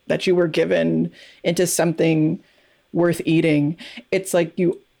were given into something worth eating. It's like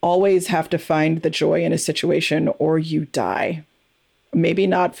you always have to find the joy in a situation or you die. Maybe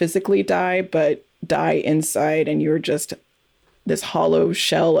not physically die, but die inside, and you're just this hollow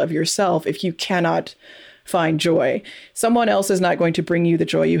shell of yourself if you cannot find joy. Someone else is not going to bring you the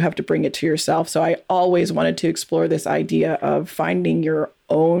joy. You have to bring it to yourself. So I always wanted to explore this idea of finding your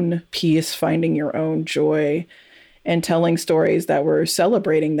own peace, finding your own joy, and telling stories that were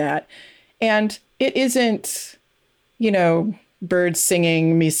celebrating that. And it isn't, birds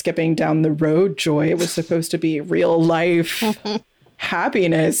singing, me skipping down the road joy. It was supposed to be real life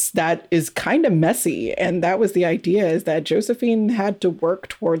happiness that is kind of messy. And that was the idea, is that Josephine had to work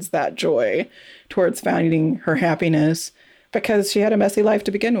towards that joy, towards finding her happiness, because she had a messy life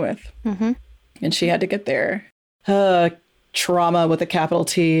to begin with. Mm-hmm. And she had to get there. Trauma with a capital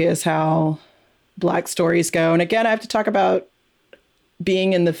T is how Black stories go. And again, I have to talk about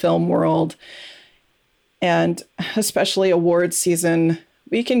being in the film world, and especially awards season.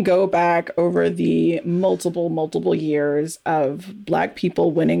 We can go back over the multiple years of Black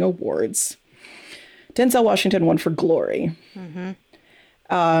people winning awards. Denzel Washington won for Glory.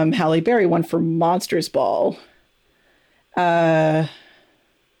 Mm-hmm. Halle Berry won for Monsters Ball. Oh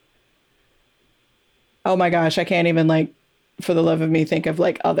my gosh, I can't even for the love of me, think of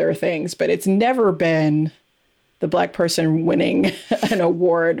like other things, but it's never been the Black person winning an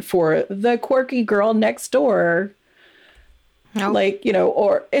award for the quirky girl next door. Nope. Like, you know,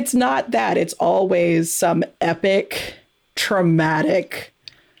 or it's not that. It's always some epic, traumatic,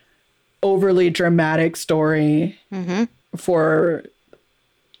 overly dramatic story for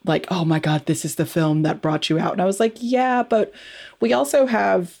like, oh my God, this is the film that brought you out. And I was like, yeah, but we also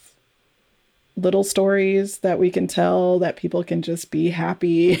have little stories that we can tell that people can just be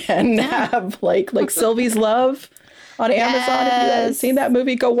happy and have like Sylvie's Love on Amazon. If you haven't seen that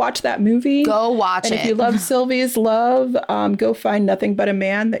movie, go watch that movie. Go watch it. And if you love Sylvie's Love, go find Nothing But a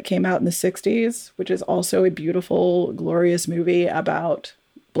Man that came out in the 60s, which is also a beautiful, glorious movie about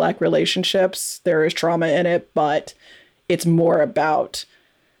Black relationships. There is trauma in it, but it's more about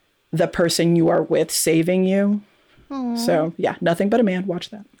the person you are with saving you. Aww. So yeah, Nothing But a Man. Watch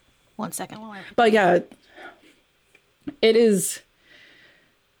that. 1 second. But yeah, it is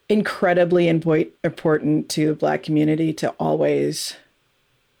incredibly important to the Black community to always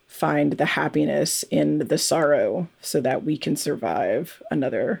find the happiness in the sorrow so that we can survive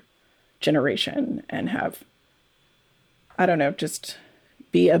another generation and have, I don't know, just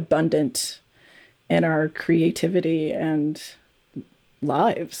be abundant in our creativity and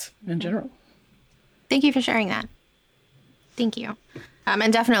lives in general. Thank you for sharing that. Thank you.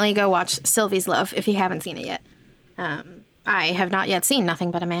 And definitely go watch Sylvie's Love if you haven't seen it yet. I have not yet seen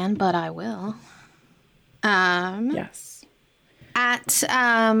Nothing But a Man, but I will. Yes. At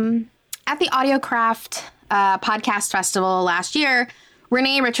the AudioCraft podcast festival last year,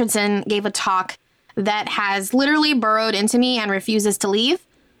 Renee Richardson gave a talk that has literally burrowed into me and refuses to leave.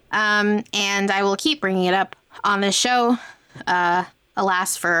 And I will keep bringing it up on this show,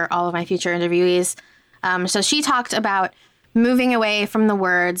 alas, for all of my future interviewees. So she talked about moving away from the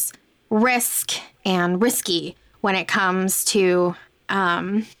words risk and risky when it comes to,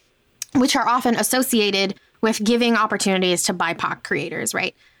 which are often associated with giving opportunities to BIPOC creators,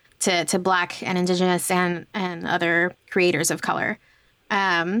 right? To Black and Indigenous and other creators of color.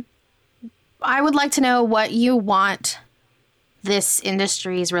 I would like to know what you want this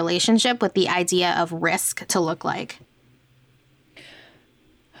industry's relationship with the idea of risk to look like.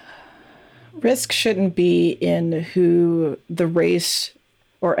 Risk shouldn't be in who the race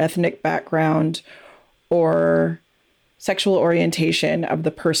or ethnic background or sexual orientation of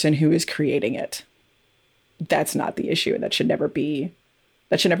the person who is creating it. That's not the issue, and that should never be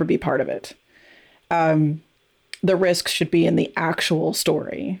part of it. The risk should be in the actual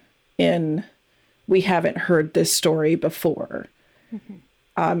story, in we haven't heard this story before.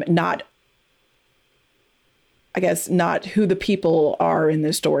 Not who the people are in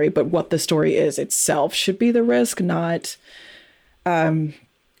this story, but what the story is itself should be the risk, not,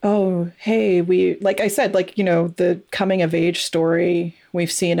 oh, hey, we, like I said, like, you know, the coming of age story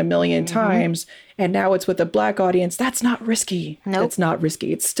we've seen a million times, and now it's with a Black audience. That's not risky. Nope. That's not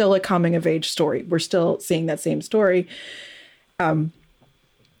risky. It's still a coming of age story. We're still seeing that same story. In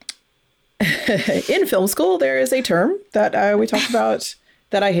film school, there is a term that we talked about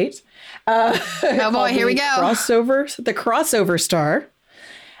that I hate. Oh boy, here we go. The crossover star.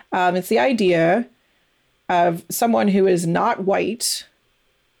 It's the idea of someone who is not white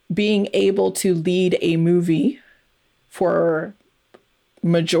being able to lead a movie for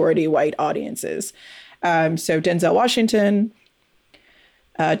majority white audiences. So Denzel Washington,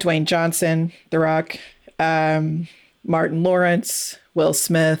 Dwayne Johnson, The Rock, Martin Lawrence, Will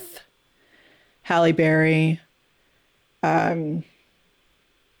Smith, Halle Berry.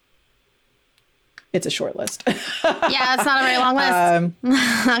 It's a short list. Yeah, it's not a very long list.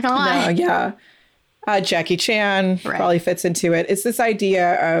 Not gonna lie. No, yeah. Jackie Chan probably fits into it. It's this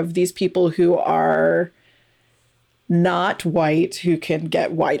idea of these people who are not white who can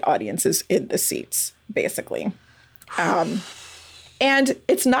get white audiences in the seats, basically. And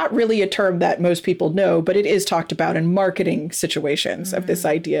it's not really a term that most people know, but it is talked about in marketing situations of this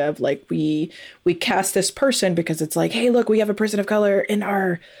idea of like, we cast this person because it's like, hey, look, we have a person of color in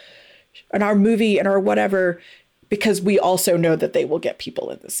our movie and our whatever, because we also know that they will get people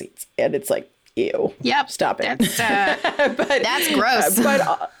in the seats. And it's like, ew. Yep. Stop it. That's gross.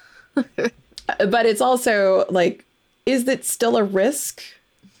 But it's also like, is it still a risk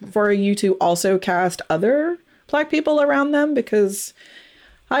for you to also cast other Black people around them? Because,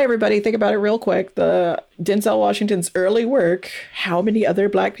 hi, everybody, think about it real quick. The Denzel Washington's early work, how many other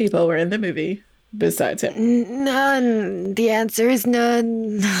Black people were in the movie besides him? None. The answer is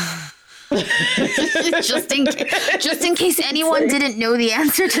none. just in case anyone didn't know the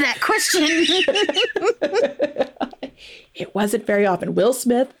answer to that question. It wasn't very often. Will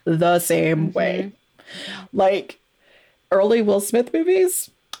Smith, the same way. Like, early Will Smith movies.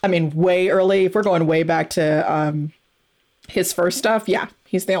 I mean, way early. If we're going way back to his first stuff, yeah,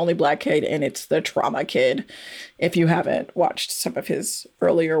 he's the only black kid, and it's the trauma kid. If you haven't watched some of his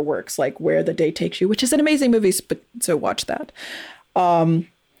earlier works, like Where the Day Takes You, which is an amazing movie, but so watch that. But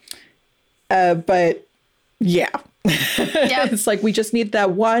yeah, yep. It's like we just need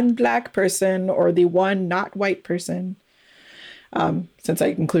that one black person or the one not white person. Since I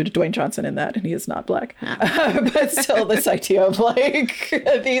included Dwayne Johnson in that, and he is not black, but still, this idea of like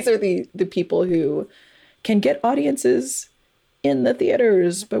these are the people who can get audiences in the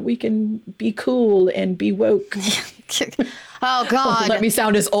theaters, but we can be cool and be woke. Oh God! Let me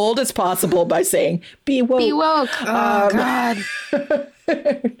sound as old as possible by saying "be woke." Be woke. Oh God!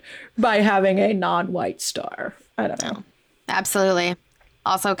 By having a non-white star. I don't know. Absolutely.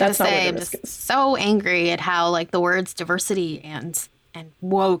 Also, gotta say, I'm just so angry at how like the words diversity and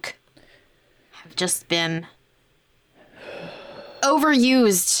woke have just been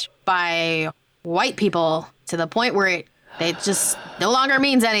overused by white people to the point where it just no longer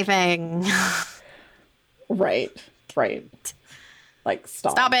means anything. Right. Like,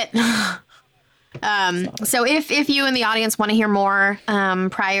 stop it. So if you in the audience want to hear more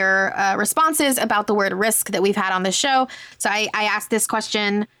prior responses about the word risk that we've had on this show, so I asked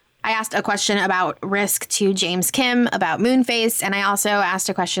a question about risk to James Kim about Moonface, and I also asked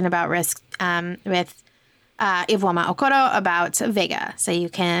a question about risk with Ivuoma Okoro about Vega. So you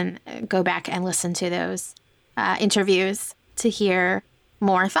can go back and listen to those interviews to hear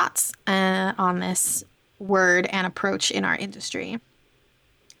more thoughts on this word and approach in our industry.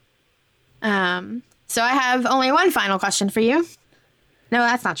 So I have only one final question for you. No,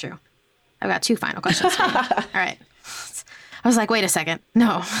 that's not true. I've got two final questions for you. All right. I was like, wait a second.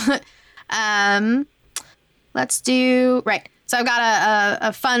 No. Let's do right. So I've got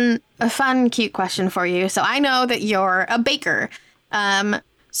a fun, cute question for you. So I know that you're a baker.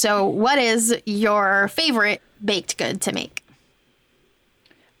 So what is your favorite baked good to make?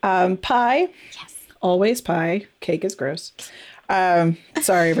 Pie. Yes. Always pie. Cake is gross.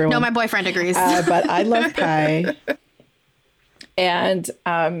 Sorry, everyone. No, my boyfriend agrees. But I love pie. And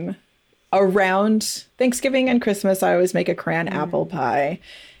around Thanksgiving and Christmas, I always make a cran apple pie.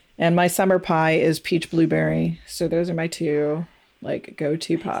 And my summer pie is peach blueberry. So those are my two like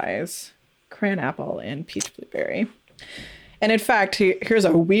go-to pies. Cran apple and peach blueberry. And in fact, here's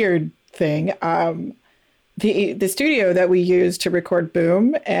a weird thing. The studio that we use to record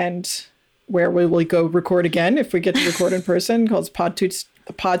Boom and where we will go record again if we get to record in person, called Pod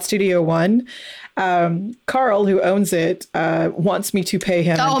Studio One. Carl, who owns it, wants me to pay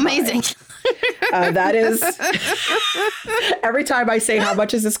him. Oh, amazing. That is, every time I say, how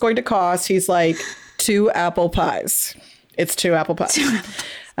much is this going to cost? He's like, 2 apple pies. It's 2 apple pies.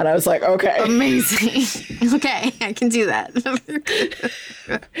 And I was like, okay. Amazing. Okay, I can do that.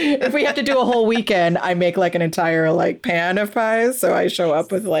 If we have to do a whole weekend, I make like an entire like pan of pies. So I show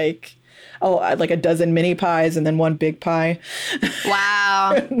up with like a dozen mini pies and then 1 big pie.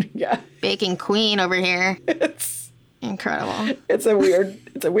 Wow. Yeah. Baking queen over here. It's incredible. It's a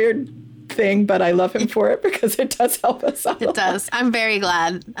weird thing, but I love him for it because it does help us out. It does. I'm very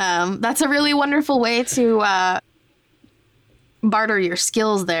glad. That's a really wonderful way to barter your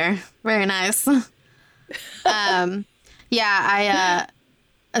skills there. Very nice. I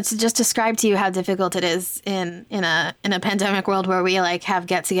to just describe to you how difficult it is in a pandemic world where we like have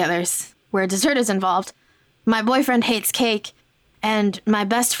get-togethers where dessert is involved. My boyfriend hates cake, and my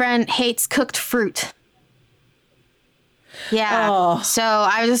best friend hates cooked fruit. Yeah. Oh. So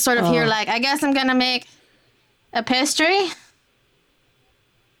I was just sort of here like, I guess I'm gonna make a pastry.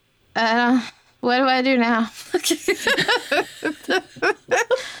 What do I do now?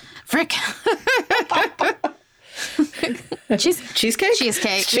 Frick. Cheesecake?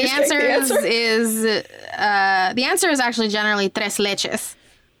 Cheesecake. The answer is actually generally tres leches.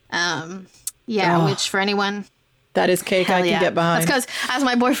 Which for anyone, that is cake I can get behind. That's because, as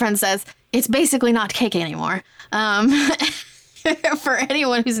my boyfriend says, it's basically not cake anymore. For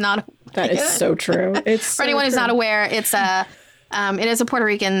anyone who's not, that is so true. It's for anyone who's not aware, it is a Puerto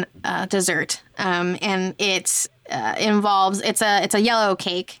Rican dessert, and it involves it's a yellow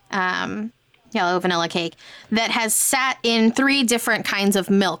cake, yellow vanilla cake that has sat in 3 different kinds of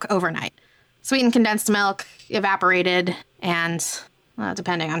milk overnight: sweetened condensed milk, evaporated, and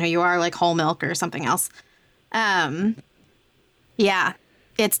depending on who you are, like whole milk or something else.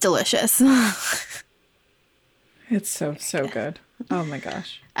 It's delicious. It's so good. Oh my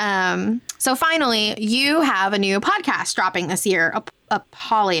gosh. So finally, you have a new podcast dropping this year,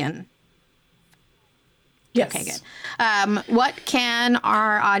 Apollyon. Yes. Okay, good. What can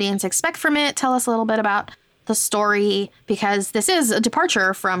our audience expect from it? Tell us a little bit about the story, because this is a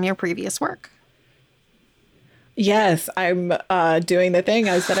departure from your previous work. Yes, I'm doing the thing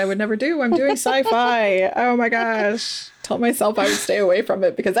I said I would never do. I'm doing sci-fi. Oh my gosh. Told myself I would stay away from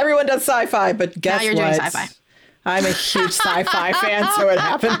it because everyone does sci-fi, but guess now you're what? doing sci-fi. I'm a huge sci-fi fan, so it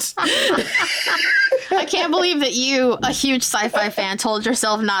happened. I can't believe that you, a huge sci-fi fan, told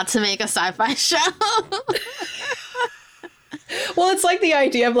yourself not to make a sci-fi show. Well, it's like the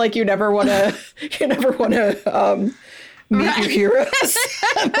idea of like you never want to meet your heroes.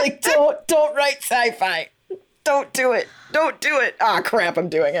 I'm like, don't write sci-fi. Don't do it. Don't do it. Ah, crap, I'm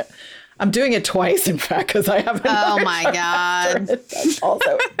doing it. I'm doing it twice, in fact, because I haven't. Oh my God. That's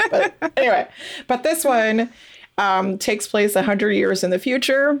also, but anyway, but this one takes place 100 years in the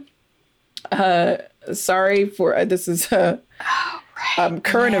future. Sorry for this is current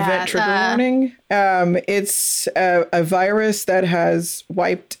event trigger warning. It's a virus that has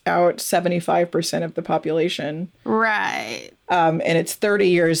wiped out 75% of the population. Right. And it's 30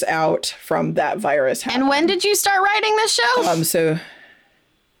 years out from that virus happening. And when did you start writing this show?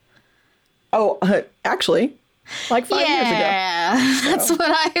 Actually, like 5 years ago. Yeah, that's what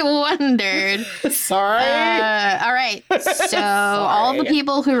I wondered. Sorry. All right. So all the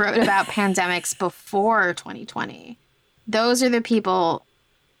people who wrote about pandemics before 2020, those are the people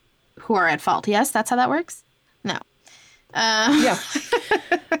who are at fault. Yes, that's how that works? No. Yeah.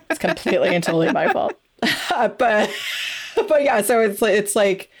 It's completely and totally my fault. But yeah, so it's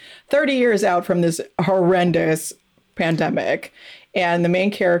like 30 years out from this horrendous pandemic. And the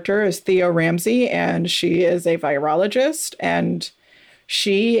main character is Theo Ramsey, and she is a virologist. And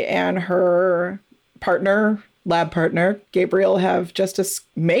she and her lab partner, Gabriel,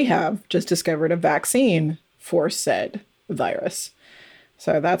 may have just discovered a vaccine for said virus.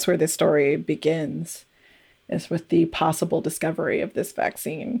 So that's where this story begins, is with the possible discovery of this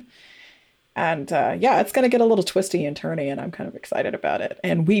vaccine. And it's going to get a little twisty and turny, and I'm kind of excited about it.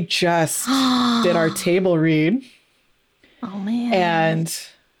 And we just did our table read. Oh, man. And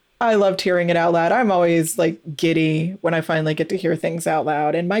I loved hearing it out loud. I'm always like giddy when I finally get to hear things out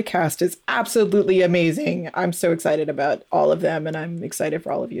loud. And my cast is absolutely amazing. I'm so excited about all of them. And I'm excited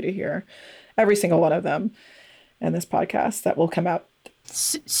for all of you to hear every single one of them in this podcast that will come out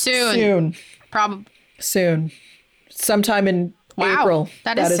soon. Probably soon. Sometime in April.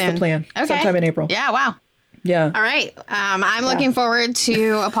 That is soon. The plan. Okay. Sometime in April. Yeah. Wow. Yeah. All right. I'm looking forward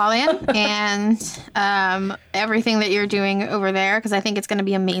to Apollyon and everything that you're doing over there, because I think it's going to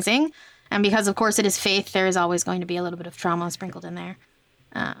be amazing. And because, of course, it is faith, there is always going to be a little bit of trauma sprinkled in there.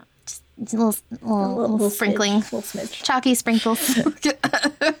 Just a little sprinkling. Little smidge. Chalky sprinkles.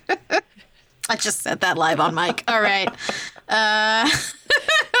 I just said that live on mic. All right.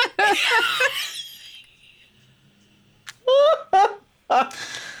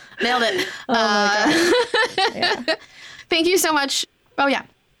 Nailed it. Oh my God. Yeah. Thank you so much. Oh, yeah.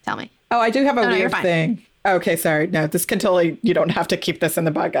 Tell me. Oh, I do have a weird fine. thing. Okay, sorry. No, this can totally, you don't have to keep this in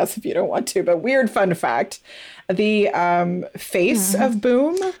the podcast if you don't want to, but weird fun fact. The face of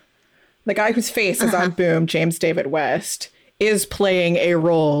Boom, the guy whose face is on Boom, James David West, is playing a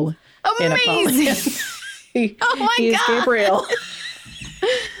role in Apollyon. Oh my He is God. Gabriel.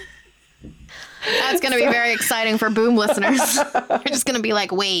 That's going to be very exciting for Boom listeners. You're just going to be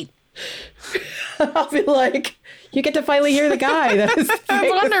like, wait. I'll be like, you get to finally hear the guy. That is That's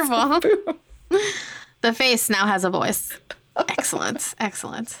wonderful. The face now has a voice. Excellent.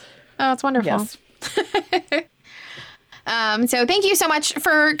 Excellent. Oh, it's wonderful. Yes. So thank you so much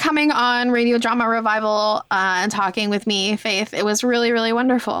for coming on Radio Drama Revival and talking with me, Faith. It was really, really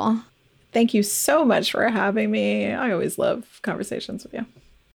wonderful. Thank you so much for having me. I always love conversations with you.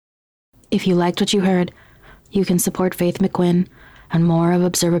 If you liked what you heard, you can support Faith McQuinn and more of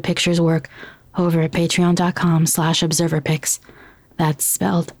Observer Pictures' work over at patreon.com/observerpics. That's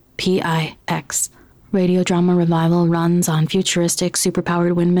spelled Pix. Radio Drama Revival runs on futuristic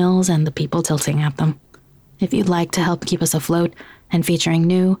superpowered windmills and the people tilting at them. If you'd like to help keep us afloat and featuring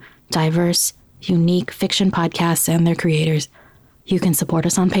new, diverse, unique fiction podcasts and their creators, you can support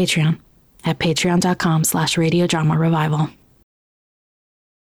us on Patreon at patreon.com/radiodrama revival.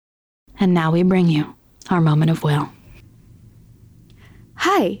 And now we bring you our moment of will.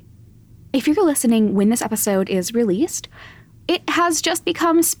 Hi. If you're listening when this episode is released, it has just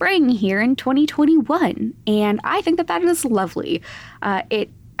become spring here in 2021, and I think that is lovely. It,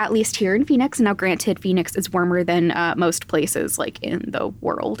 at least here in Phoenix, now granted, Phoenix is warmer than most places like in the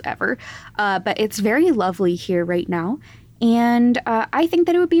world ever, but it's very lovely here right now, and I think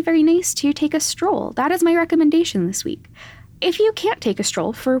that it would be very nice to take a stroll. That is my recommendation this week. If you can't take a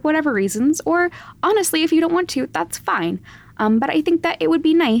stroll for whatever reasons, or honestly, if you don't want to, that's fine. But I think that it would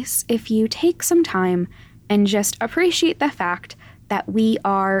be nice if you take some time and just appreciate the fact that we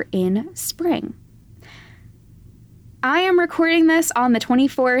are in spring. I am recording this on the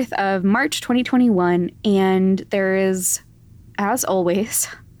 24th of March 2021, and there is, as always,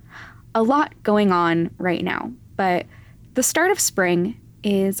 a lot going on right now. But the start of spring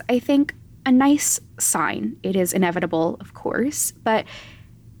is, I think, a nice sign. It is inevitable, of course, but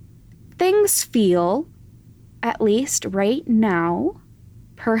things feel, at least right now,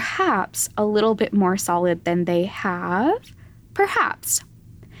 perhaps a little bit more solid than they have. Perhaps.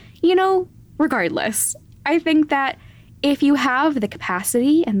 Regardless, I think that if you have the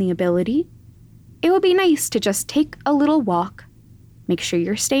capacity and the ability, it would be nice to just take a little walk, make sure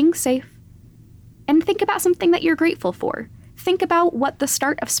you're staying safe, and think about something that you're grateful for. Think about what the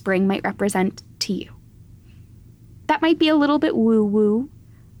start of spring might represent to you. That might be a little bit woo-woo,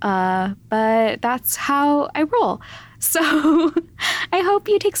 but that's how I roll. So I hope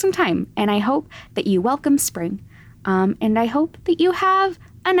you take some time, and I hope that you welcome spring, and I hope that you have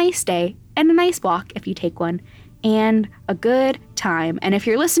a nice day and a nice walk if you take one, and a good time. And if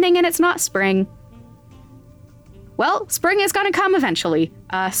you're listening and it's not spring, well, spring is going to come eventually.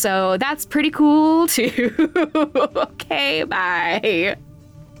 So that's pretty cool too. Okay, bye.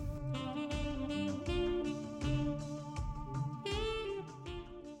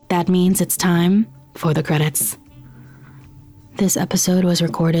 That means it's time for the credits. This episode was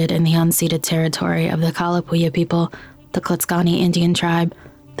recorded in the unceded territory of the Kalapuya people, the Tlaxcani Indian tribe,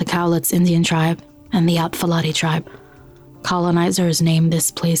 the Cowlitz Indian tribe, and the Atfalati tribe. Colonizers named this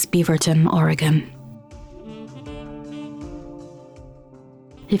place Beaverton, Oregon.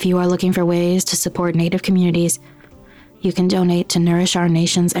 If you are looking for ways to support Native communities, you can donate to Nourish Our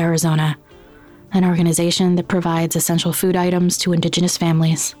Nations Arizona, an organization that provides essential food items to Indigenous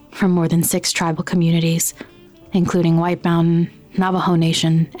families from more than 6 tribal communities, including White Mountain, Navajo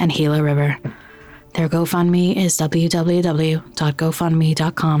Nation, and Gila River. Their GoFundMe is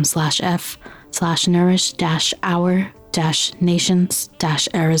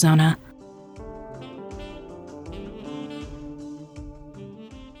www.gofundme.com/f/nourish-our-nations-Arizona.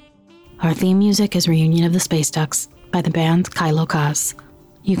 Our theme music is Reunion of the Space Ducks by the band Kylo Kaz.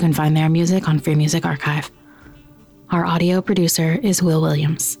 You can find their music on Free Music Archive. Our audio producer is Will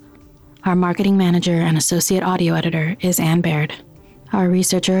Williams. Our marketing manager and associate audio editor is Ann Baird. Our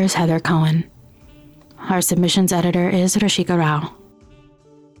researcher is Heather Cohen. Our submissions editor is Rashika Rao.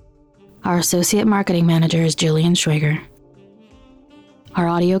 Our associate marketing manager is Jillian Schrager. Our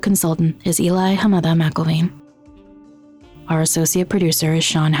audio consultant is Eli Hamada McElveen. Our associate producer is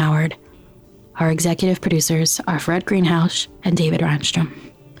Sean Howard. Our executive producers are Fred Greenhouse and David Ranstrom.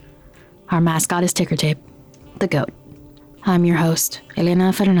 Our mascot is Ticker Tape, the goat. I'm your host,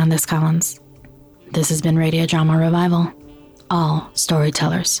 Elena Fernandez-Collins. This has been Radio Drama Revival. All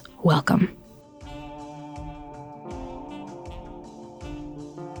storytellers welcome.